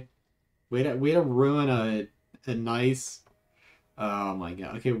 Okay. Way to ruin a nice... Oh my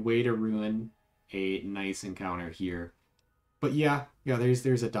god. Okay, way to ruin a nice encounter here. But yeah,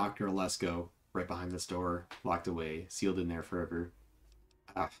 there's a Dr. Olesko right behind this door, locked away, sealed in there forever.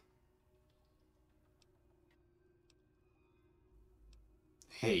 Ah.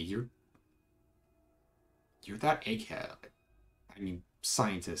 Hey, you're that egghead. I mean,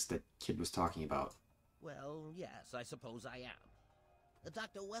 scientist that kid was talking about. Well, yes, I suppose I am.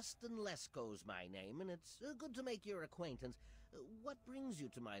 Dr. Weston Lesko's my name, and it's good to make your acquaintance. What brings you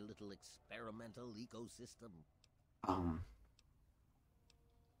to my little experimental ecosystem?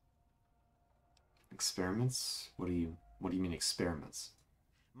 Experiments? What do you mean experiments?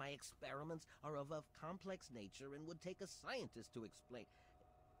 My experiments are of a complex nature and would take a scientist to explain.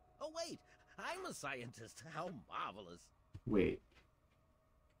 Oh, wait! I'm a scientist! How marvelous! Wait.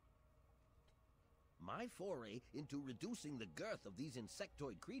 My foray into reducing the girth of these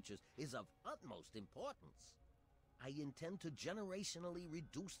insectoid creatures is of utmost importance. I intend to generationally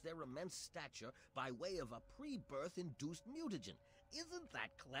reduce their immense stature by way of a pre-birth induced mutagen. Isn't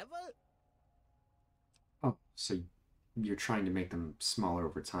that clever? Oh, so you're trying to make them smaller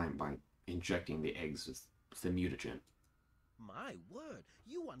over time by injecting the eggs with the mutagen. My word,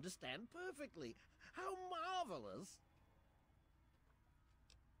 you understand perfectly. How marvelous!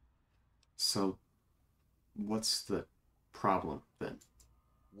 So, what's the problem, then?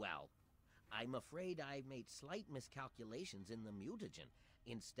 Well, I'm afraid I made slight miscalculations in the mutagen.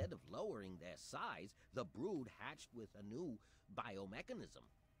 Instead of lowering their size, the brood hatched with a new biomechanism.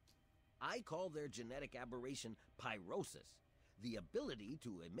 I call their genetic aberration pyrosis, the ability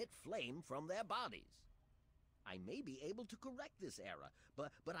to emit flame from their bodies. I may be able to correct this error,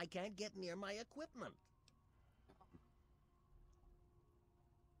 but I can't get near my equipment.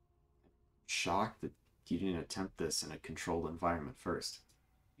 shocked that you didn't attempt this in a controlled environment first.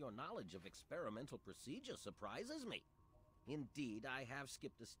 Your knowledge of experimental procedure surprises me. Indeed, I have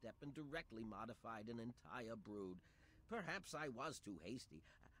skipped a step and directly modified an entire brood. Perhaps I was too hasty.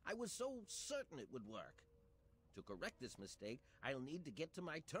 I was so certain it would work. To correct this mistake, I'll need to get to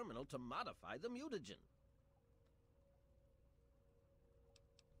my terminal to modify the mutagen.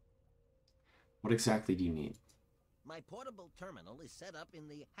 What exactly do you need? My portable terminal is set up in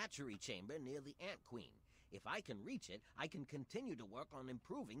the hatchery chamber near the Ant Queen. If I can reach it, I can continue to work on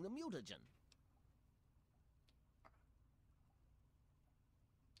improving the mutagen.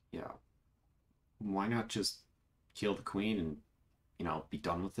 Yeah. Why not just kill the queen and, you know, be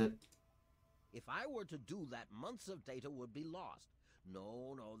done with it? If I were to do that, months of data would be lost.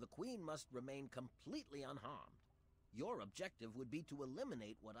 No, the queen must remain completely unharmed. Your objective would be to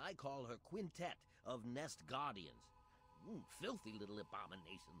eliminate what I call her quintet of nest guardians. Filthy little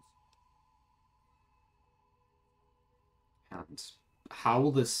abominations. And how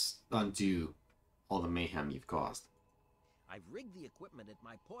will this undo all the mayhem you've caused? I've rigged the equipment at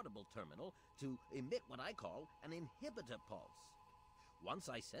my portable terminal to emit what I call an inhibitor pulse. Once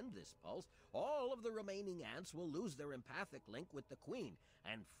I send this pulse, all of the remaining ants will lose their empathic link with the queen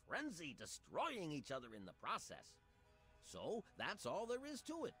and frenzy, destroying each other in the process. So, that's all there is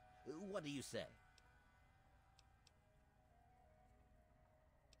to it. What do you say?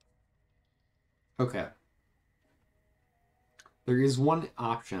 Okay. There is one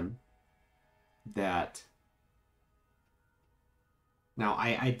option that... Now,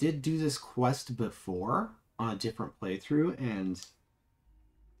 I did do this quest before on a different playthrough, and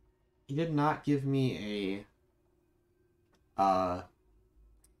he did not give me a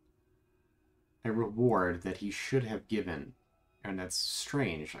reward that he should have given. And that's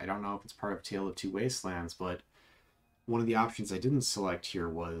strange. I don't know if it's part of Tale of Two Wastelands, but one of the options I didn't select here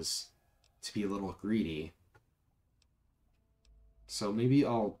was to be a little greedy. So maybe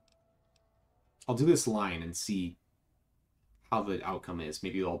I'll do this line and see how the outcome is.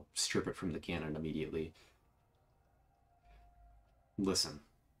 Maybe I'll strip it from the canon immediately. Listen,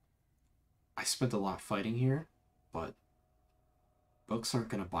 I spent a lot fighting here, but books aren't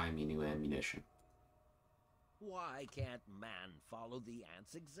going to buy me new ammunition. Why can't man follow the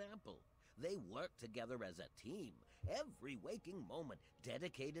ants' example? They work together as a team, every waking moment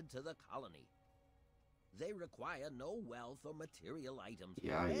dedicated to the colony. They require no wealth or material items.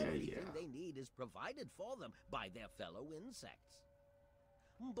 Everything they need is provided for them by their fellow insects.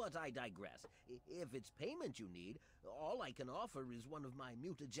 But I digress. If it's payment you need, all I can offer is one of my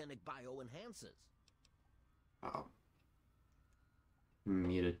mutagenic bioenhancers. Oh.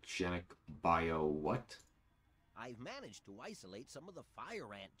 Mutagenic bio what? I've managed to isolate some of the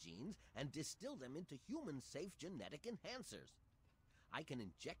fire ant genes and distill them into human-safe genetic enhancers. I can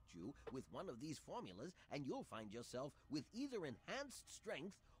inject you with one of these formulas, and you'll find yourself with either enhanced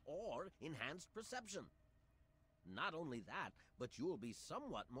strength or enhanced perception. Not only that, but you'll be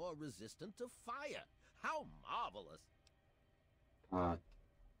somewhat more resistant to fire. How marvelous!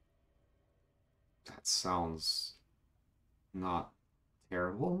 That sounds not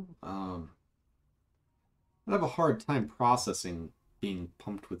terrible. I have a hard time processing being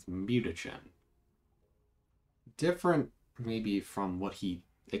pumped with mutagen. Different, maybe, from what he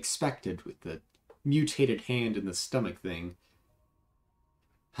expected with the mutated hand in the stomach thing.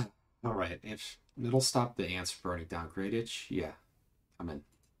 Alright, if it'll stop the ants from burning down Great Itch, yeah, I'm in.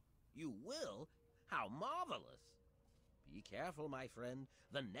 You will? How marvelous! Be careful, my friend.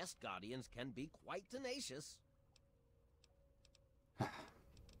 The nest guardians can be quite tenacious.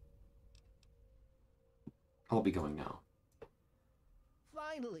 I'll be going now.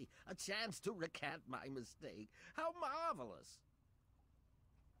 Finally, a chance to recant my mistake. How marvelous!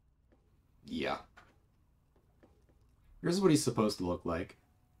 Yeah. Here's what he's supposed to look like.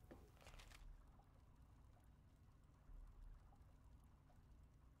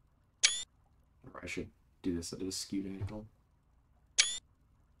 Or I should do this at a skewed angle.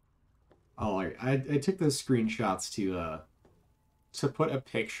 Oh, I took those screenshots to put a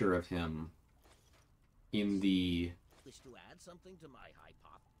picture of him in the... Wish to add something to my hypothesis?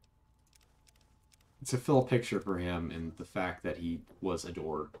 To fill a picture for him in the fact that he was a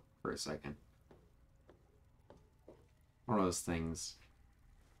door for a second. One of those things.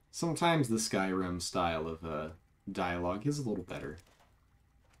 Sometimes the Skyrim style of dialogue is a little better.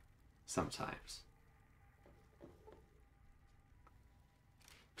 Sometimes.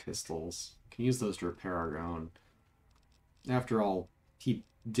 Pistols. Can use those to repair our own. After all, he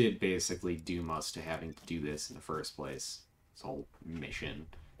did basically doom us to having to do this in the first place. This whole mission.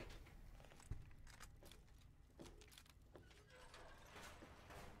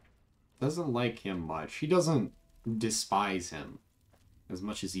 doesn't like him much. He doesn't despise him as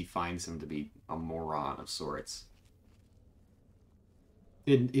much as he finds him to be a moron of sorts.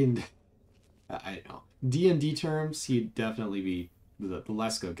 In I don't know, D&D terms, he'd definitely be, the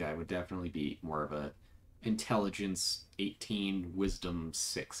Lesko guy would definitely be more of a intelligence 18, wisdom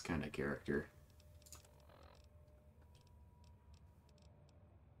 6 kind of character.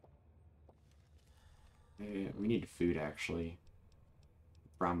 We need food, actually.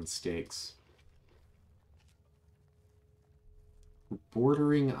 Ramen steaks. We're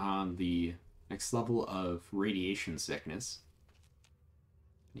bordering on the next level of radiation sickness.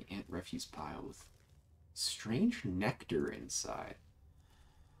 An ant refuse pile with strange nectar inside.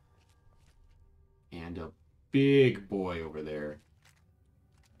 And a big boy over there.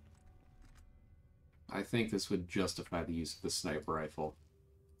 I think this would justify the use of the sniper rifle.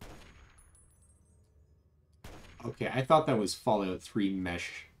 Okay, I thought that was Fallout 3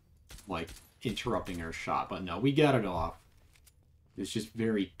 mesh, like, interrupting our shot, but no, we got it off. It's just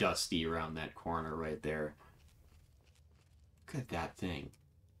very dusty around that corner right there. Look at that thing.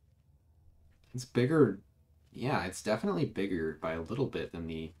 It's bigger. Yeah, it's definitely bigger by a little bit than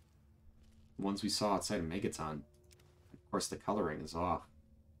the ones we saw outside of Megaton. Of course, the coloring is off.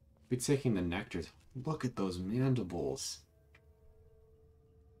 We're taking the nectar. Look at those mandibles.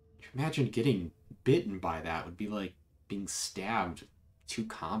 Imagine getting bitten by that. Would be like being stabbed with 2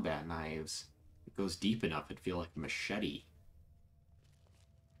 combat knives. If it goes deep enough, it'd feel like a machete.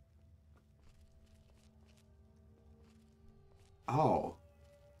 Oh.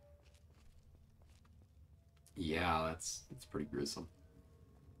 Yeah, that's pretty gruesome.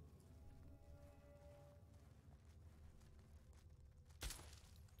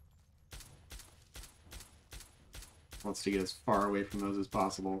 Wants to get as far away from those as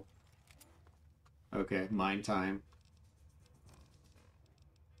possible. Okay, mine time.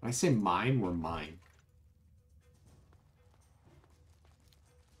 When I say mine, we're mine.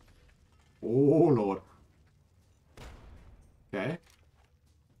 Oh, Lord. Okay.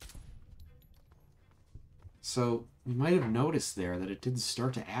 So, we might have noticed there that it did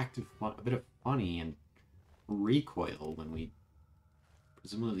start to act a bit of funny and recoil when we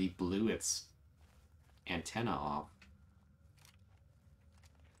presumably blew its antenna off.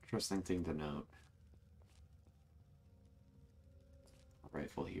 Interesting thing to note.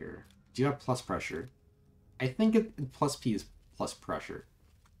 Rifle here. Do you have plus pressure? I think plus P is plus pressure.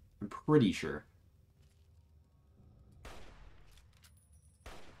 I'm pretty sure.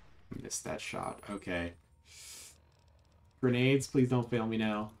 Missed that shot. Okay. Grenades, please don't fail me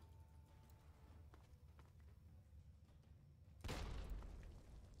now.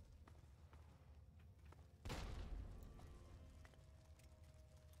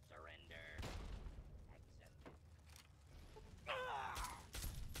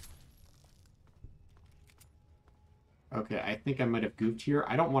 Okay, I think I might have goofed here.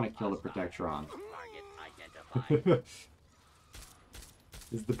 I don't want to kill the Protectron.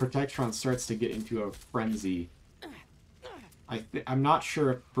 As the Protectron starts to get into a frenzy. I'm not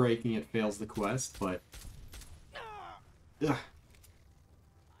sure if breaking it fails the quest, but... Ugh.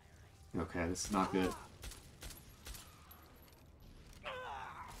 Okay, this is not good.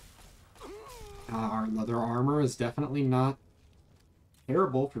 Our leather armor is definitely not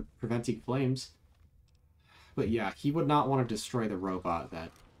terrible for preventing flames. But yeah, he would not want to destroy the robot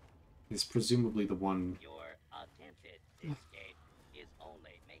that is presumably the one...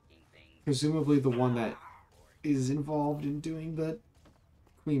 Presumably the one that is involved in doing the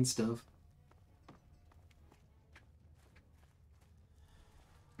Queen stuff.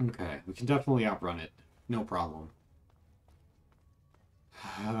 Okay, we can definitely outrun it. No problem.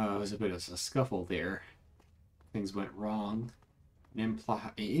 It was a bit of a scuffle there. Things went wrong. An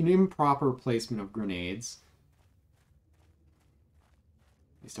improper placement of grenades.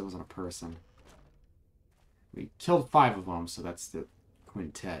 At least it wasn't a person. We killed 5 of them, so that's the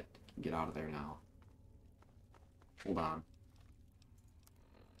quintet. Get out of there now. Hold on.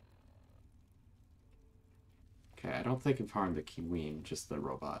 Okay, I don't think I've harmed the queen, just the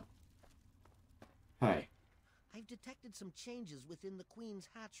robot. Hey. I've detected some changes within the Queen's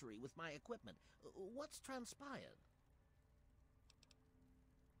hatchery with my equipment. What's transpired?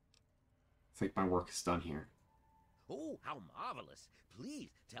 I think my work is done here. Oh, how marvelous.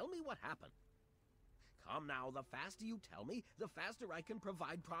 Please, tell me what happened. Come now, the faster you tell me, the faster I can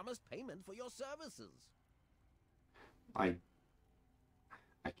provide promised payment for your services. I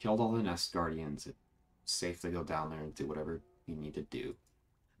killed all the Nest Guardians. It's safe to go down there and do whatever you need to do.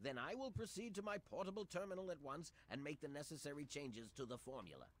 Then I will proceed to my portable terminal at once and make the necessary changes to the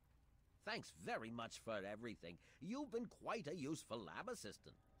formula. Thanks very much for everything. You've been quite a useful lab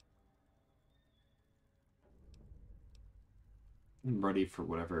assistant. I'm ready for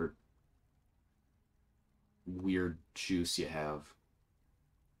whatever weird juice you have.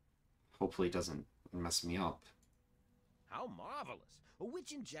 Hopefully it doesn't mess me up. How marvelous!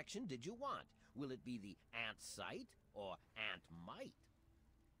 Which injection did you want? Will it be the ant sight or ant mite?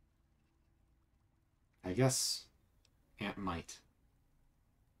 I guess Ant might.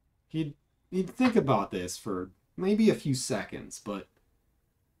 He'd think about this for maybe a few seconds, but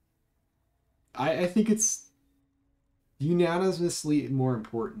I think it's unanimously more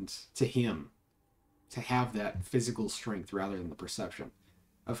important to him to have that physical strength rather than the perception.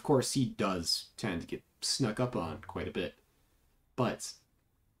 Of course, he does tend to get snuck up on quite a bit, but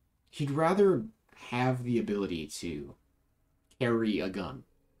he'd rather have the ability to carry a gun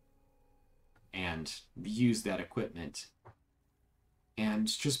and use that equipment and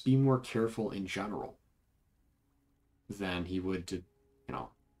just be more careful in general than he would to,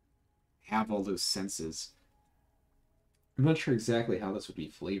 have all those senses. I'm not sure exactly how this would be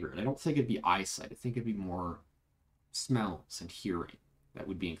flavored. I don't think it'd be eyesight. I think it'd be more smells and hearing that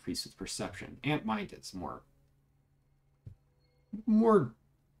would be increased with perception. Ant mind is more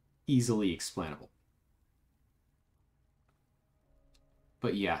easily explainable.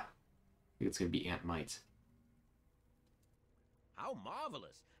 But yeah, I think it's going to be ant mite. How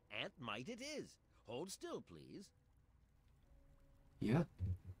marvelous! Ant mite it is. Hold still, please. Yeah,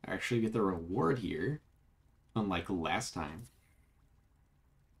 I actually get the reward here, unlike last time.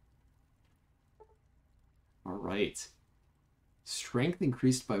 Alright. Strength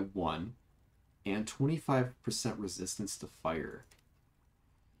increased by 1, and 25% resistance to fire.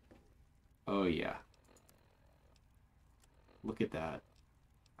 Oh yeah. Look at that.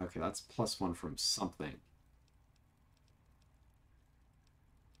 Okay, that's +1 from something.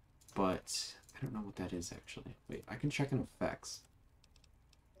 But I don't know what that is actually. Wait, I can check in effects.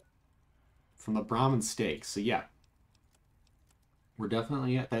 From the Brahmin steak. So yeah. We're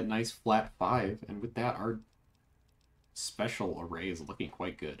definitely at that nice flat 5, and with that our special array is looking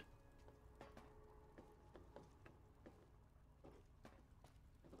quite good.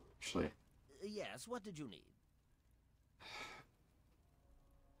 Actually. Yes, what did you need?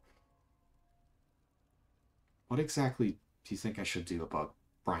 What exactly do you think I should do about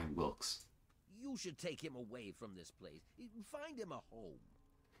Brian Wilkes? You should take him away from this place. Find him a home.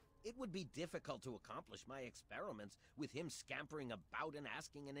 It would be difficult to accomplish my experiments with him scampering about and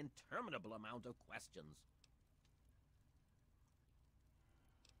asking an interminable amount of questions.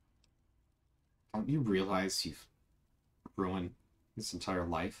 Don't you realize you've ruined his entire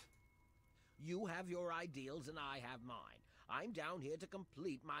life? You have your ideals and I have mine. I'm down here to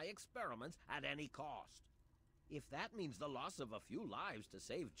complete my experiments at any cost. If that means the loss of a few lives to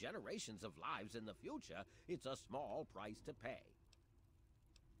save generations of lives in the future, it's a small price to pay.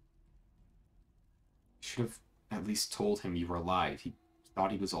 You should have at least told him you were alive. He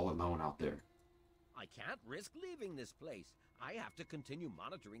thought he was all alone out there. I can't risk leaving this place. I have to continue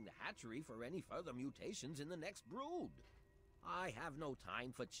monitoring the hatchery for any further mutations in the next brood. I have no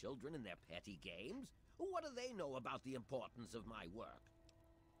time for children and their petty games. What do they know about the importance of my work?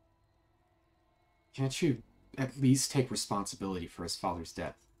 Can't you at least take responsibility for his father's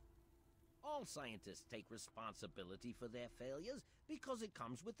death? All scientists take responsibility for their failures because it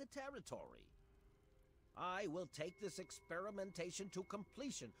comes with the territory. I will take this experimentation to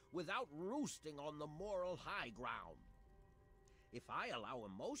completion without roosting on the moral high ground. If I allow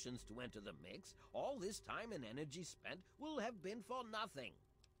emotions to enter the mix, all this time and energy spent will have been for nothing.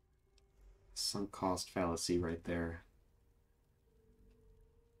 Sunk cost fallacy right there.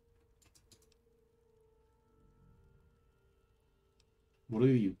 What are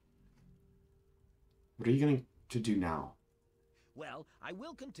you going to do now? Well, I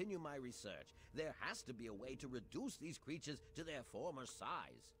will continue my research. There has to be a way to reduce these creatures to their former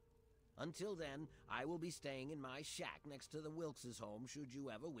size. Until then, I will be staying in my shack next to the Wilkes' home should you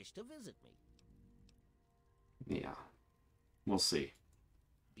ever wish to visit me. Yeah, we'll see.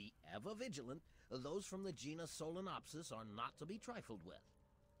 Be ever vigilant. Those from the genus Solenopsis are not to be trifled with.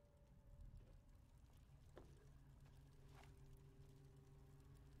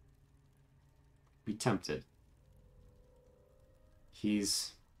 Be tempted.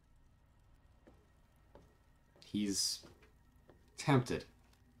 He's tempted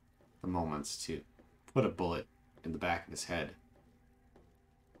the moments to put a bullet in the back of his head.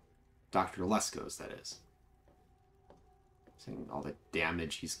 Dr. Lesko's, that is. Saying all the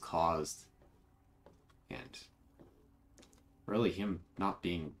damage he's caused. And really him not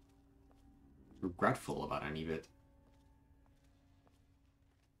being regretful about any of it.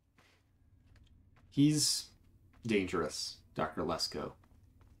 He's dangerous, Dr. Lesko.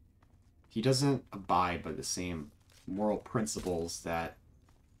 He doesn't abide by the same moral principles that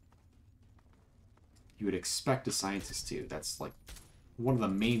you would expect a scientist to. That's like one of the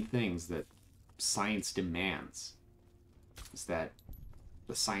main things that science demands, is that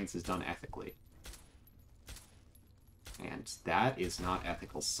the science is done ethically. And that is not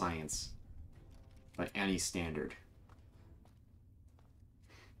ethical science by any standard.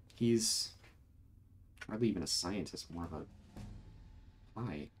 He's hardly even a scientist, more of a...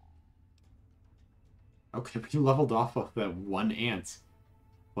 Why? Okay, but you leveled off of that one ant.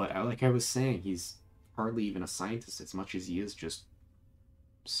 But like I was saying, he's hardly even a scientist as much as he is just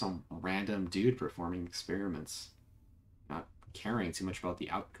some random dude performing experiments. Not caring too much about the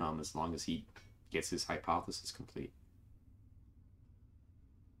outcome as long as he gets his hypothesis complete.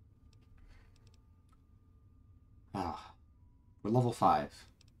 Ah, we're level 5.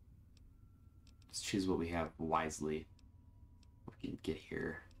 Let's choose what we have wisely. What we can get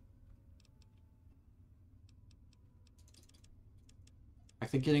here. I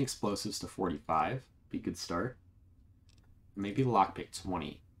think getting explosives to 45 would be a good start. Maybe lockpick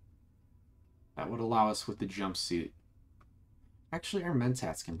 20. That would allow us with the jumpsuit. Actually, our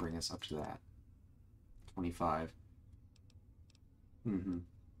mentats can bring us up to that. 25.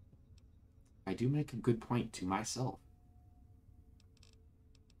 I do make a good point to myself.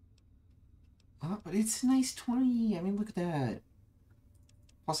 But it's a nice 20. I mean, look at that.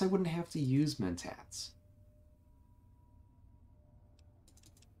 Plus, I wouldn't have to use mentats.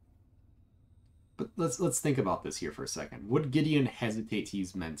 But let's think about this here for a second. Would Gideon hesitate to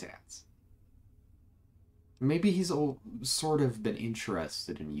use mentats? Maybe he's sort of been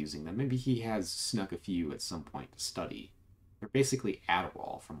interested in using them. Maybe he has snuck a few at some point to study. They're basically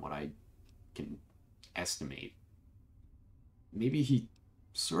Adderall, from what I can estimate. Maybe he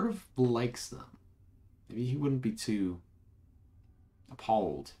sort of likes them. Maybe he wouldn't be too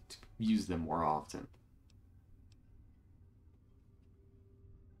appalled to use them more often.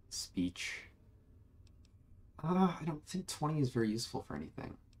 Speech. I don't think 20 is very useful for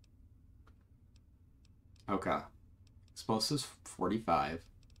anything. Okay. Explosives 45.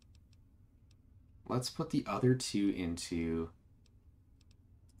 Let's put the other two into...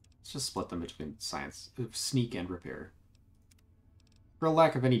 Let's just split them between science, sneak and repair. For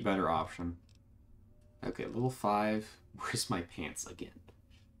lack of any better option. Okay, level 5. Where's my pants again?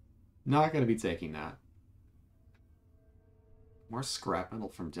 Not gonna be taking that. More scrap metal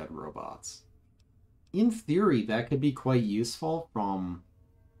from dead robots. In theory, that could be quite useful from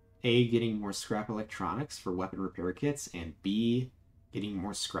A, getting more scrap electronics for weapon repair kits, and B, getting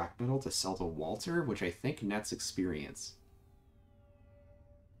more scrap metal to sell to Walter, which I think nets experience.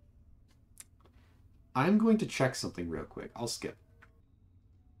 I'm going to check something real quick. I'll skip.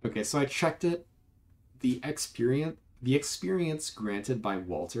 Okay, so I checked it. The experience granted by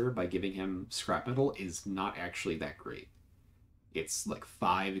Walter by giving him scrap metal is not actually that great. It's like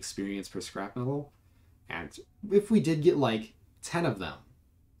 5 experience per scrap metal. And if we did get like 10 of them,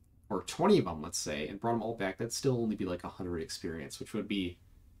 or 20 of them, let's say, and brought them all back, that'd still only be like 100 experience, which would be,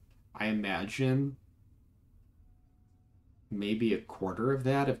 I imagine, maybe a quarter of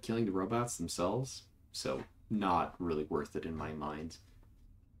that of killing the robots themselves. So, not really worth it in my mind.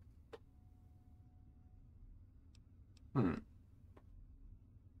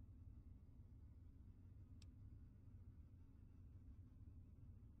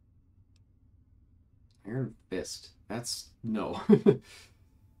 Iron Fist. That's... no.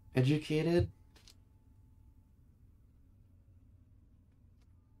 Educated?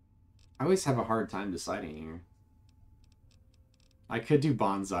 I always have a hard time deciding here. I could do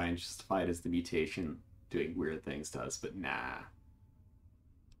Bonsai and justify it as the mutation doing weird things to us, but nah.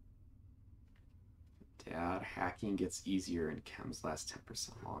 Dad, hacking gets easier and chems last 10%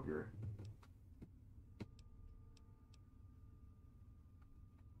 longer.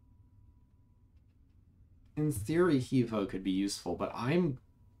 In theory, Hevo could be useful, but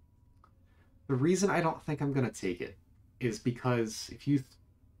the reason I don't think I'm going to take it is because if you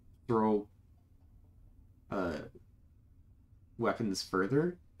throw weapons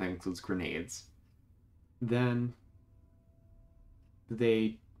further, that includes grenades, then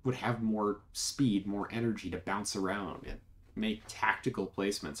they would have more speed, more energy to bounce around and make tactical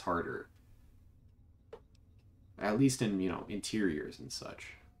placements harder. At least in, interiors and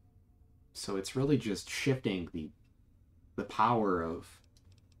such. So it's really just shifting the power of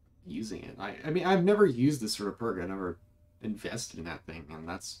using it. I mean, I've never used this sort of perk. I never invested in that thing, and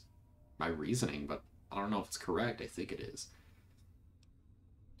that's my reasoning, but I don't know if it's correct. I think it is.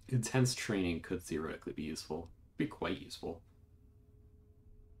 Intense training could theoretically be useful. Be quite useful.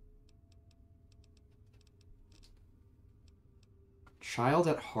 Child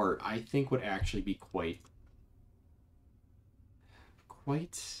at Heart, I think, would actually be quite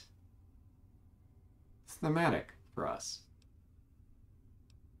quite thematic for us.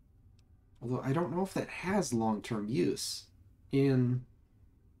 Although I don't know if that has long-term use. I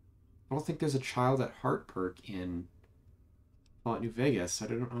don't think there's a child at heart perk in Fallout New Vegas. I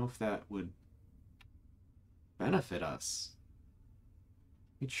don't know if that would benefit us.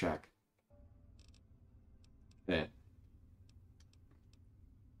 Let me check. Okay.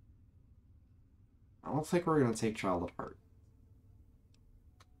 I don't think we're going to take child at heart.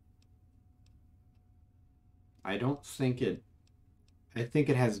 I don't think it... I think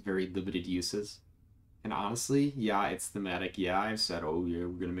it has very limited uses. And honestly, yeah, it's thematic. Yeah, I've said, oh yeah, we're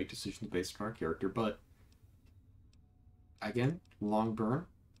going to make decisions based on our character, but... Again, long burn.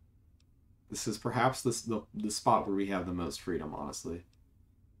 This is perhaps the spot where we have the most freedom, honestly.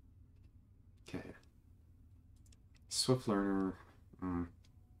 Okay. Swift learner.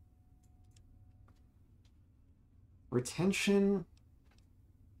 Retention.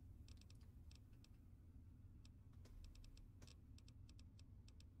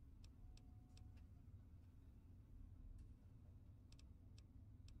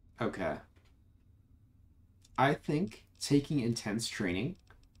 Okay. I think taking intense training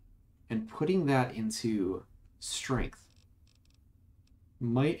and putting that into strength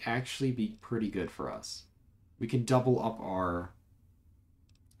might actually be pretty good for us. We can double up our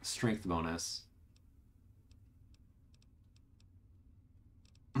strength bonus.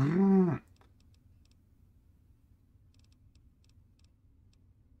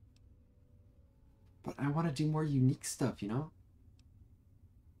 But I want to do more unique stuff, you know?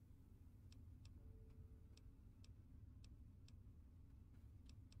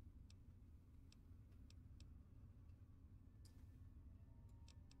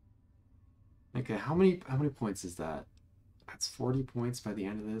 Okay, how many points is that? That's 40 points by the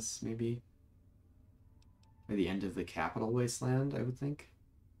end of this, maybe? By the end of the Capital Wasteland, I would think.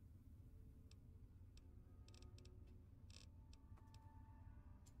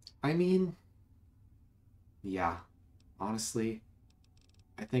 I mean, yeah, honestly,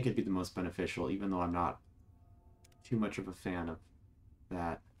 I think it'd be the most beneficial, even though I'm not too much of a fan of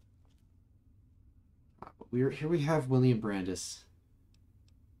that. But here we have William Brandis.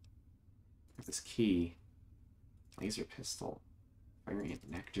 This key, laser pistol, firing at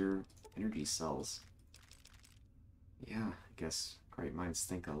nectar, energy cells. Yeah, I guess great minds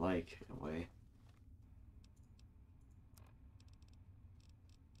think alike in a way.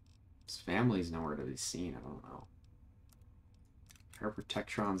 His family's nowhere to be seen, I don't know.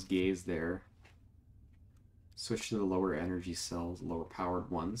 Protectron's gaze there. Switch to the lower energy cells, lower powered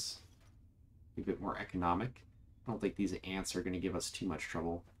ones. Be a bit more economic. I don't think these ants are going to give us too much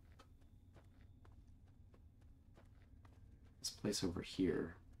trouble. This place over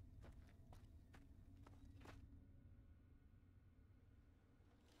here.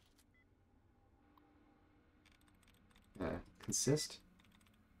 Consist?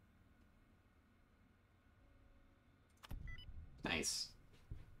 Nice.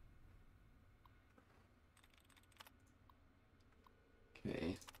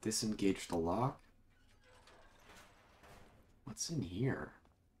 Okay, disengage the lock. What's in here?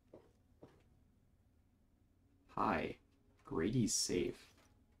 Hi. Grady's safe.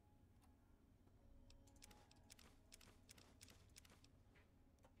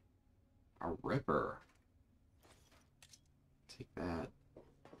 A ripper. Take that.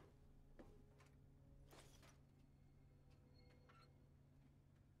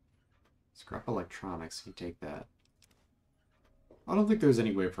 Scrap electronics, you take that. I don't think there's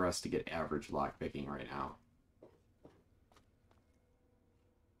any way for us to get average lockpicking right now.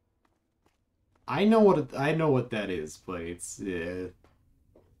 I know what that is, but it's let's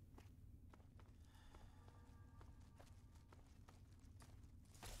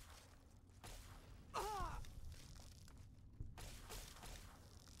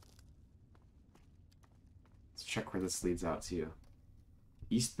check where this leads out to.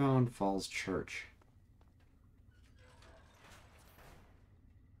 Eastbound Falls Church.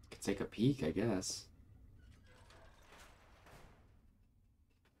 Could take a peek, I guess.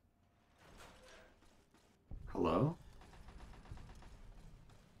 Hello?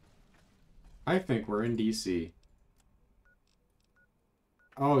 I think we're in DC.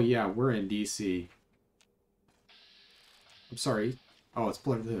 Oh yeah, we're in DC. I'm sorry. Oh, it's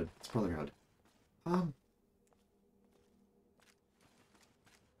Brotherhood. It's Brotherhood.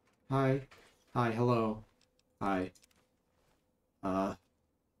 Hi. Hi, hello. Hi.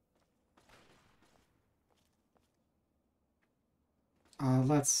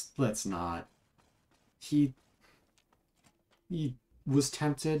 Let's not. He was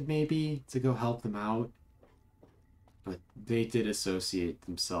tempted, maybe, to go help them out. But they did associate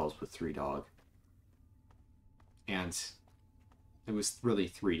themselves with Three Dog. And it was really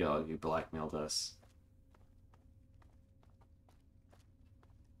Three Dog who blackmailed us.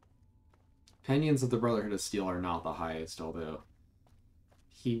 Opinions of the Brotherhood of Steel are not the highest, although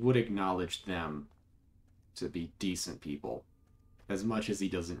he would acknowledge them to be decent people, as much as he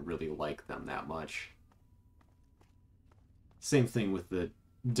doesn't really like them that much. Same thing with the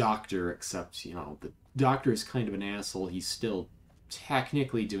Doctor, except, you know, the Doctor is kind of an asshole. He's still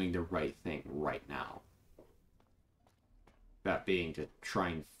technically doing the right thing right now. That being to try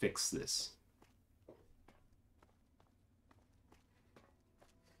and fix this.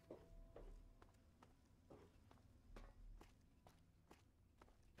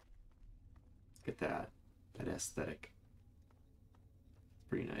 Look at that. That aesthetic.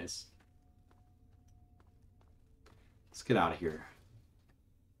 Pretty nice. Let's get out of here.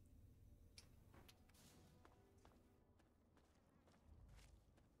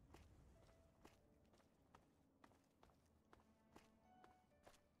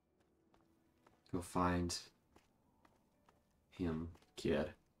 Go find him,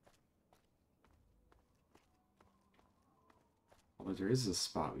 kid. Although there is a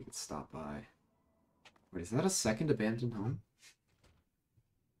spot we could stop by. Wait, is that a second abandoned home?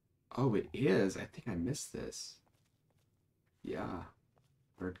 Oh, it is. I think I missed this. Yeah.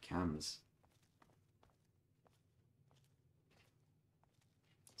 Bird chems.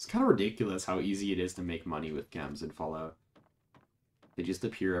 It's kind of ridiculous how easy it is to make money with chems in Fallout. They just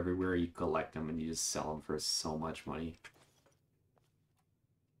appear everywhere, you collect them, and you just sell them for so much money.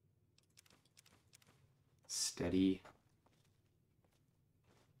 Steady.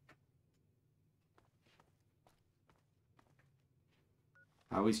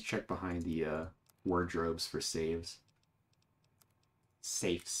 I always check behind the wardrobes for saves.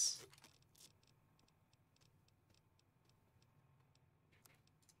 Safes.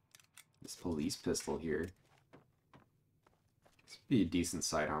 This police pistol here. This would be a decent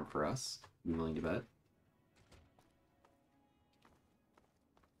sidearm for us. Be willing to bet.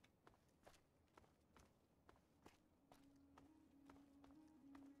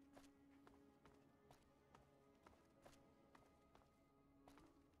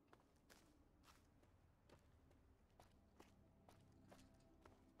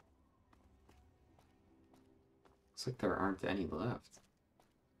 Looks like there aren't any left.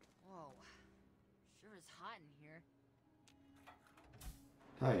 Whoa. Sure is hot in here.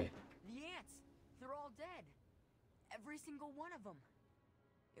 Hi. The ants! They're all dead. Every single one of them.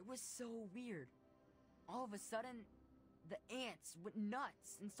 It was so weird. All of a sudden, the ants went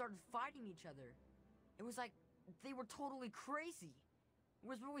nuts and started fighting each other. It was like they were totally crazy. It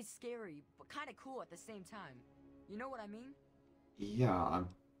was really scary, but kind of cool at the same time. You know what I mean? Yeah, I'm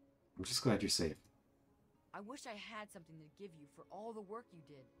just glad you're safe. I wish I had something to give you for all the work you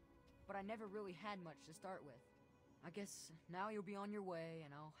did, but I never really had much to start with. I guess now you'll be on your way,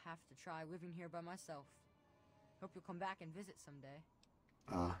 and I'll have to try living here by myself. Hope you'll come back and visit someday.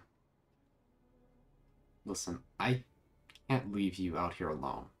 Listen, I can't leave you out here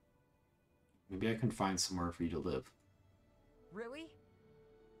alone. Maybe I can find somewhere for you to live. Really?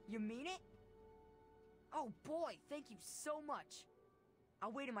 You mean it? Oh boy, thank you so much.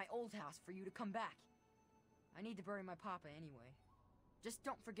 I'll wait in my old house for you to come back. I need to bury my papa anyway. Just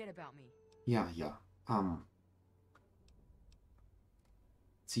don't forget about me. Yeah.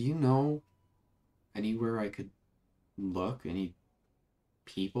 Do you know anywhere I could look? Any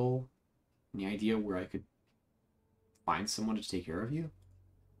people? Any idea where I could find someone to take care of you?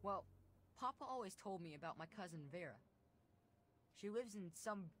 Well, Papa always told me about my cousin Vera. She lives in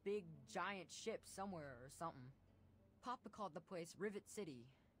some big giant ship somewhere or something. Papa called the place Rivet City,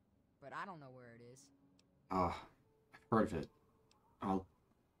 but I don't know where it is. I've heard of it.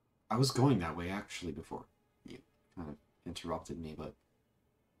 I was going that way actually before you kind of interrupted me, but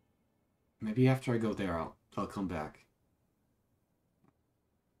maybe after I go there, I'll come back.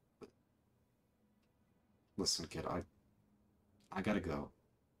 But listen, kid, I gotta go.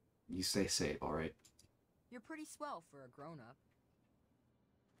 You stay safe, all right? You're pretty swell for a grown-up.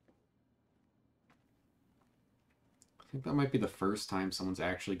 I think that might be the first time someone's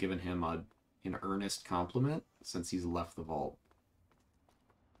actually given him an earnest compliment since he's left the vault.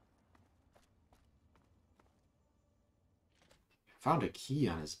 Found a key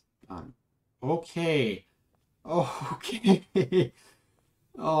on his... Okay. Okay.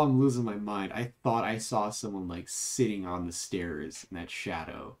 Oh, I'm losing my mind. I thought I saw someone, like, sitting on the stairs in that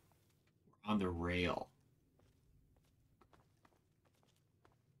shadow. On the rail.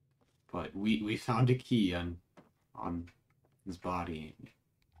 But we found a key on his body.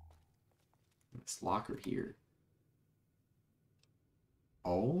 This locker here.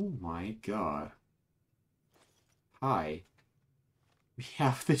 Oh my god. Hi. We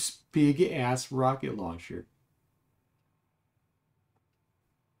have this big-ass rocket launcher.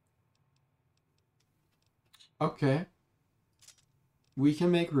 Okay. We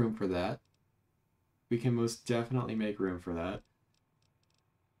can make room for that. We can most definitely make room for that.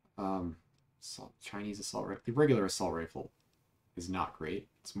 Chinese assault rifle. The regular assault rifle is not great.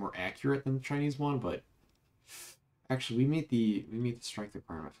 It's more accurate than the Chinese one, but actually we meet the strength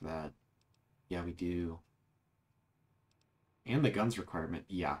requirement for that. Yeah, we do. And the guns requirement.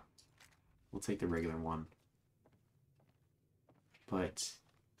 Yeah. We'll take the regular one. But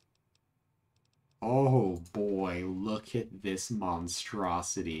oh boy, look at this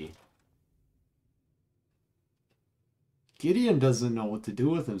monstrosity. Gideon doesn't know what to do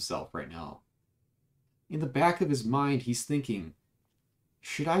with himself right now. In the back of his mind, he's thinking,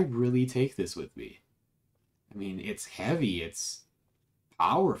 should I really take this with me? I mean, it's heavy, it's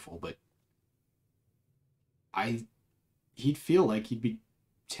powerful, but he'd feel like he'd be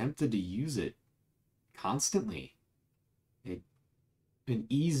tempted to use it constantly. An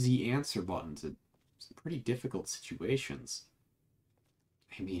easy answer button to some pretty difficult situations.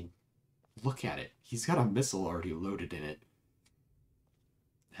 I mean, look at it. He's got a missile already loaded in it.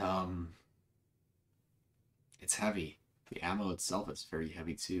 It's heavy. The ammo itself is very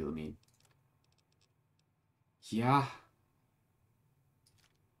heavy too. I mean, yeah.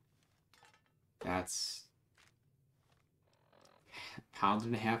 That's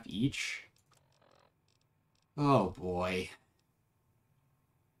 £1.50 each. Oh boy.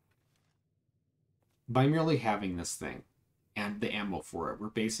 By merely having this thing and the ammo for it, we're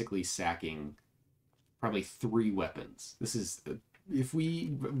basically sacking probably 3 weapons. This is, if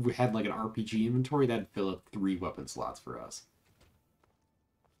we had like an RPG inventory, that'd fill up 3 weapon slots for us.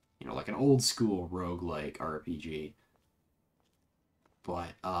 You know, like an old school roguelike RPG. But,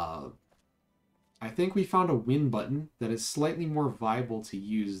 I think we found a win button that is slightly more viable to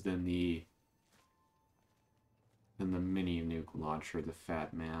use than the mini nuke launcher, the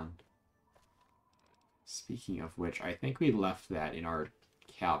Fat Man. Speaking of which, I think we left that in our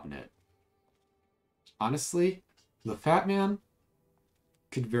cabinet. Honestly, the Fat Man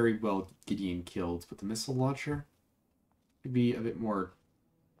could very well Gideon killed, but the missile launcher could be a bit more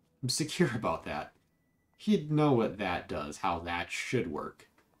secure about that. He'd know what that does, how that should work.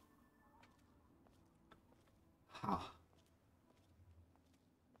 Huh.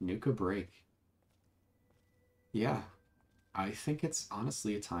 Nuke a break. Yeah. I think it's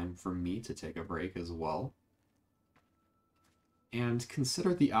honestly a time for me to take a break as well. And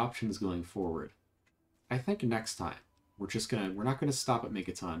consider the options going forward. I think next time, we're not gonna stop at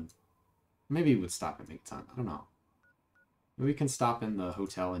Megaton. Maybe we would stop at Megaton, I don't know. Maybe we can stop in the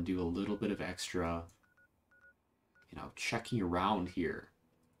hotel and do a little bit of extra, you know, checking around here.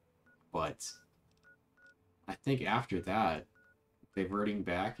 But I think after that, diverting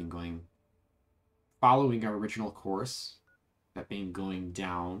back and following our original course, that being going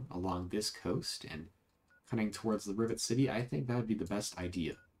down along this coast and cutting towards the Rivet City, I think that would be the best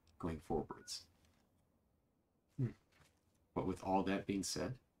idea going forwards. But with all that being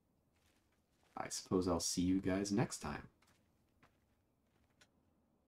said, I suppose I'll see you guys next time.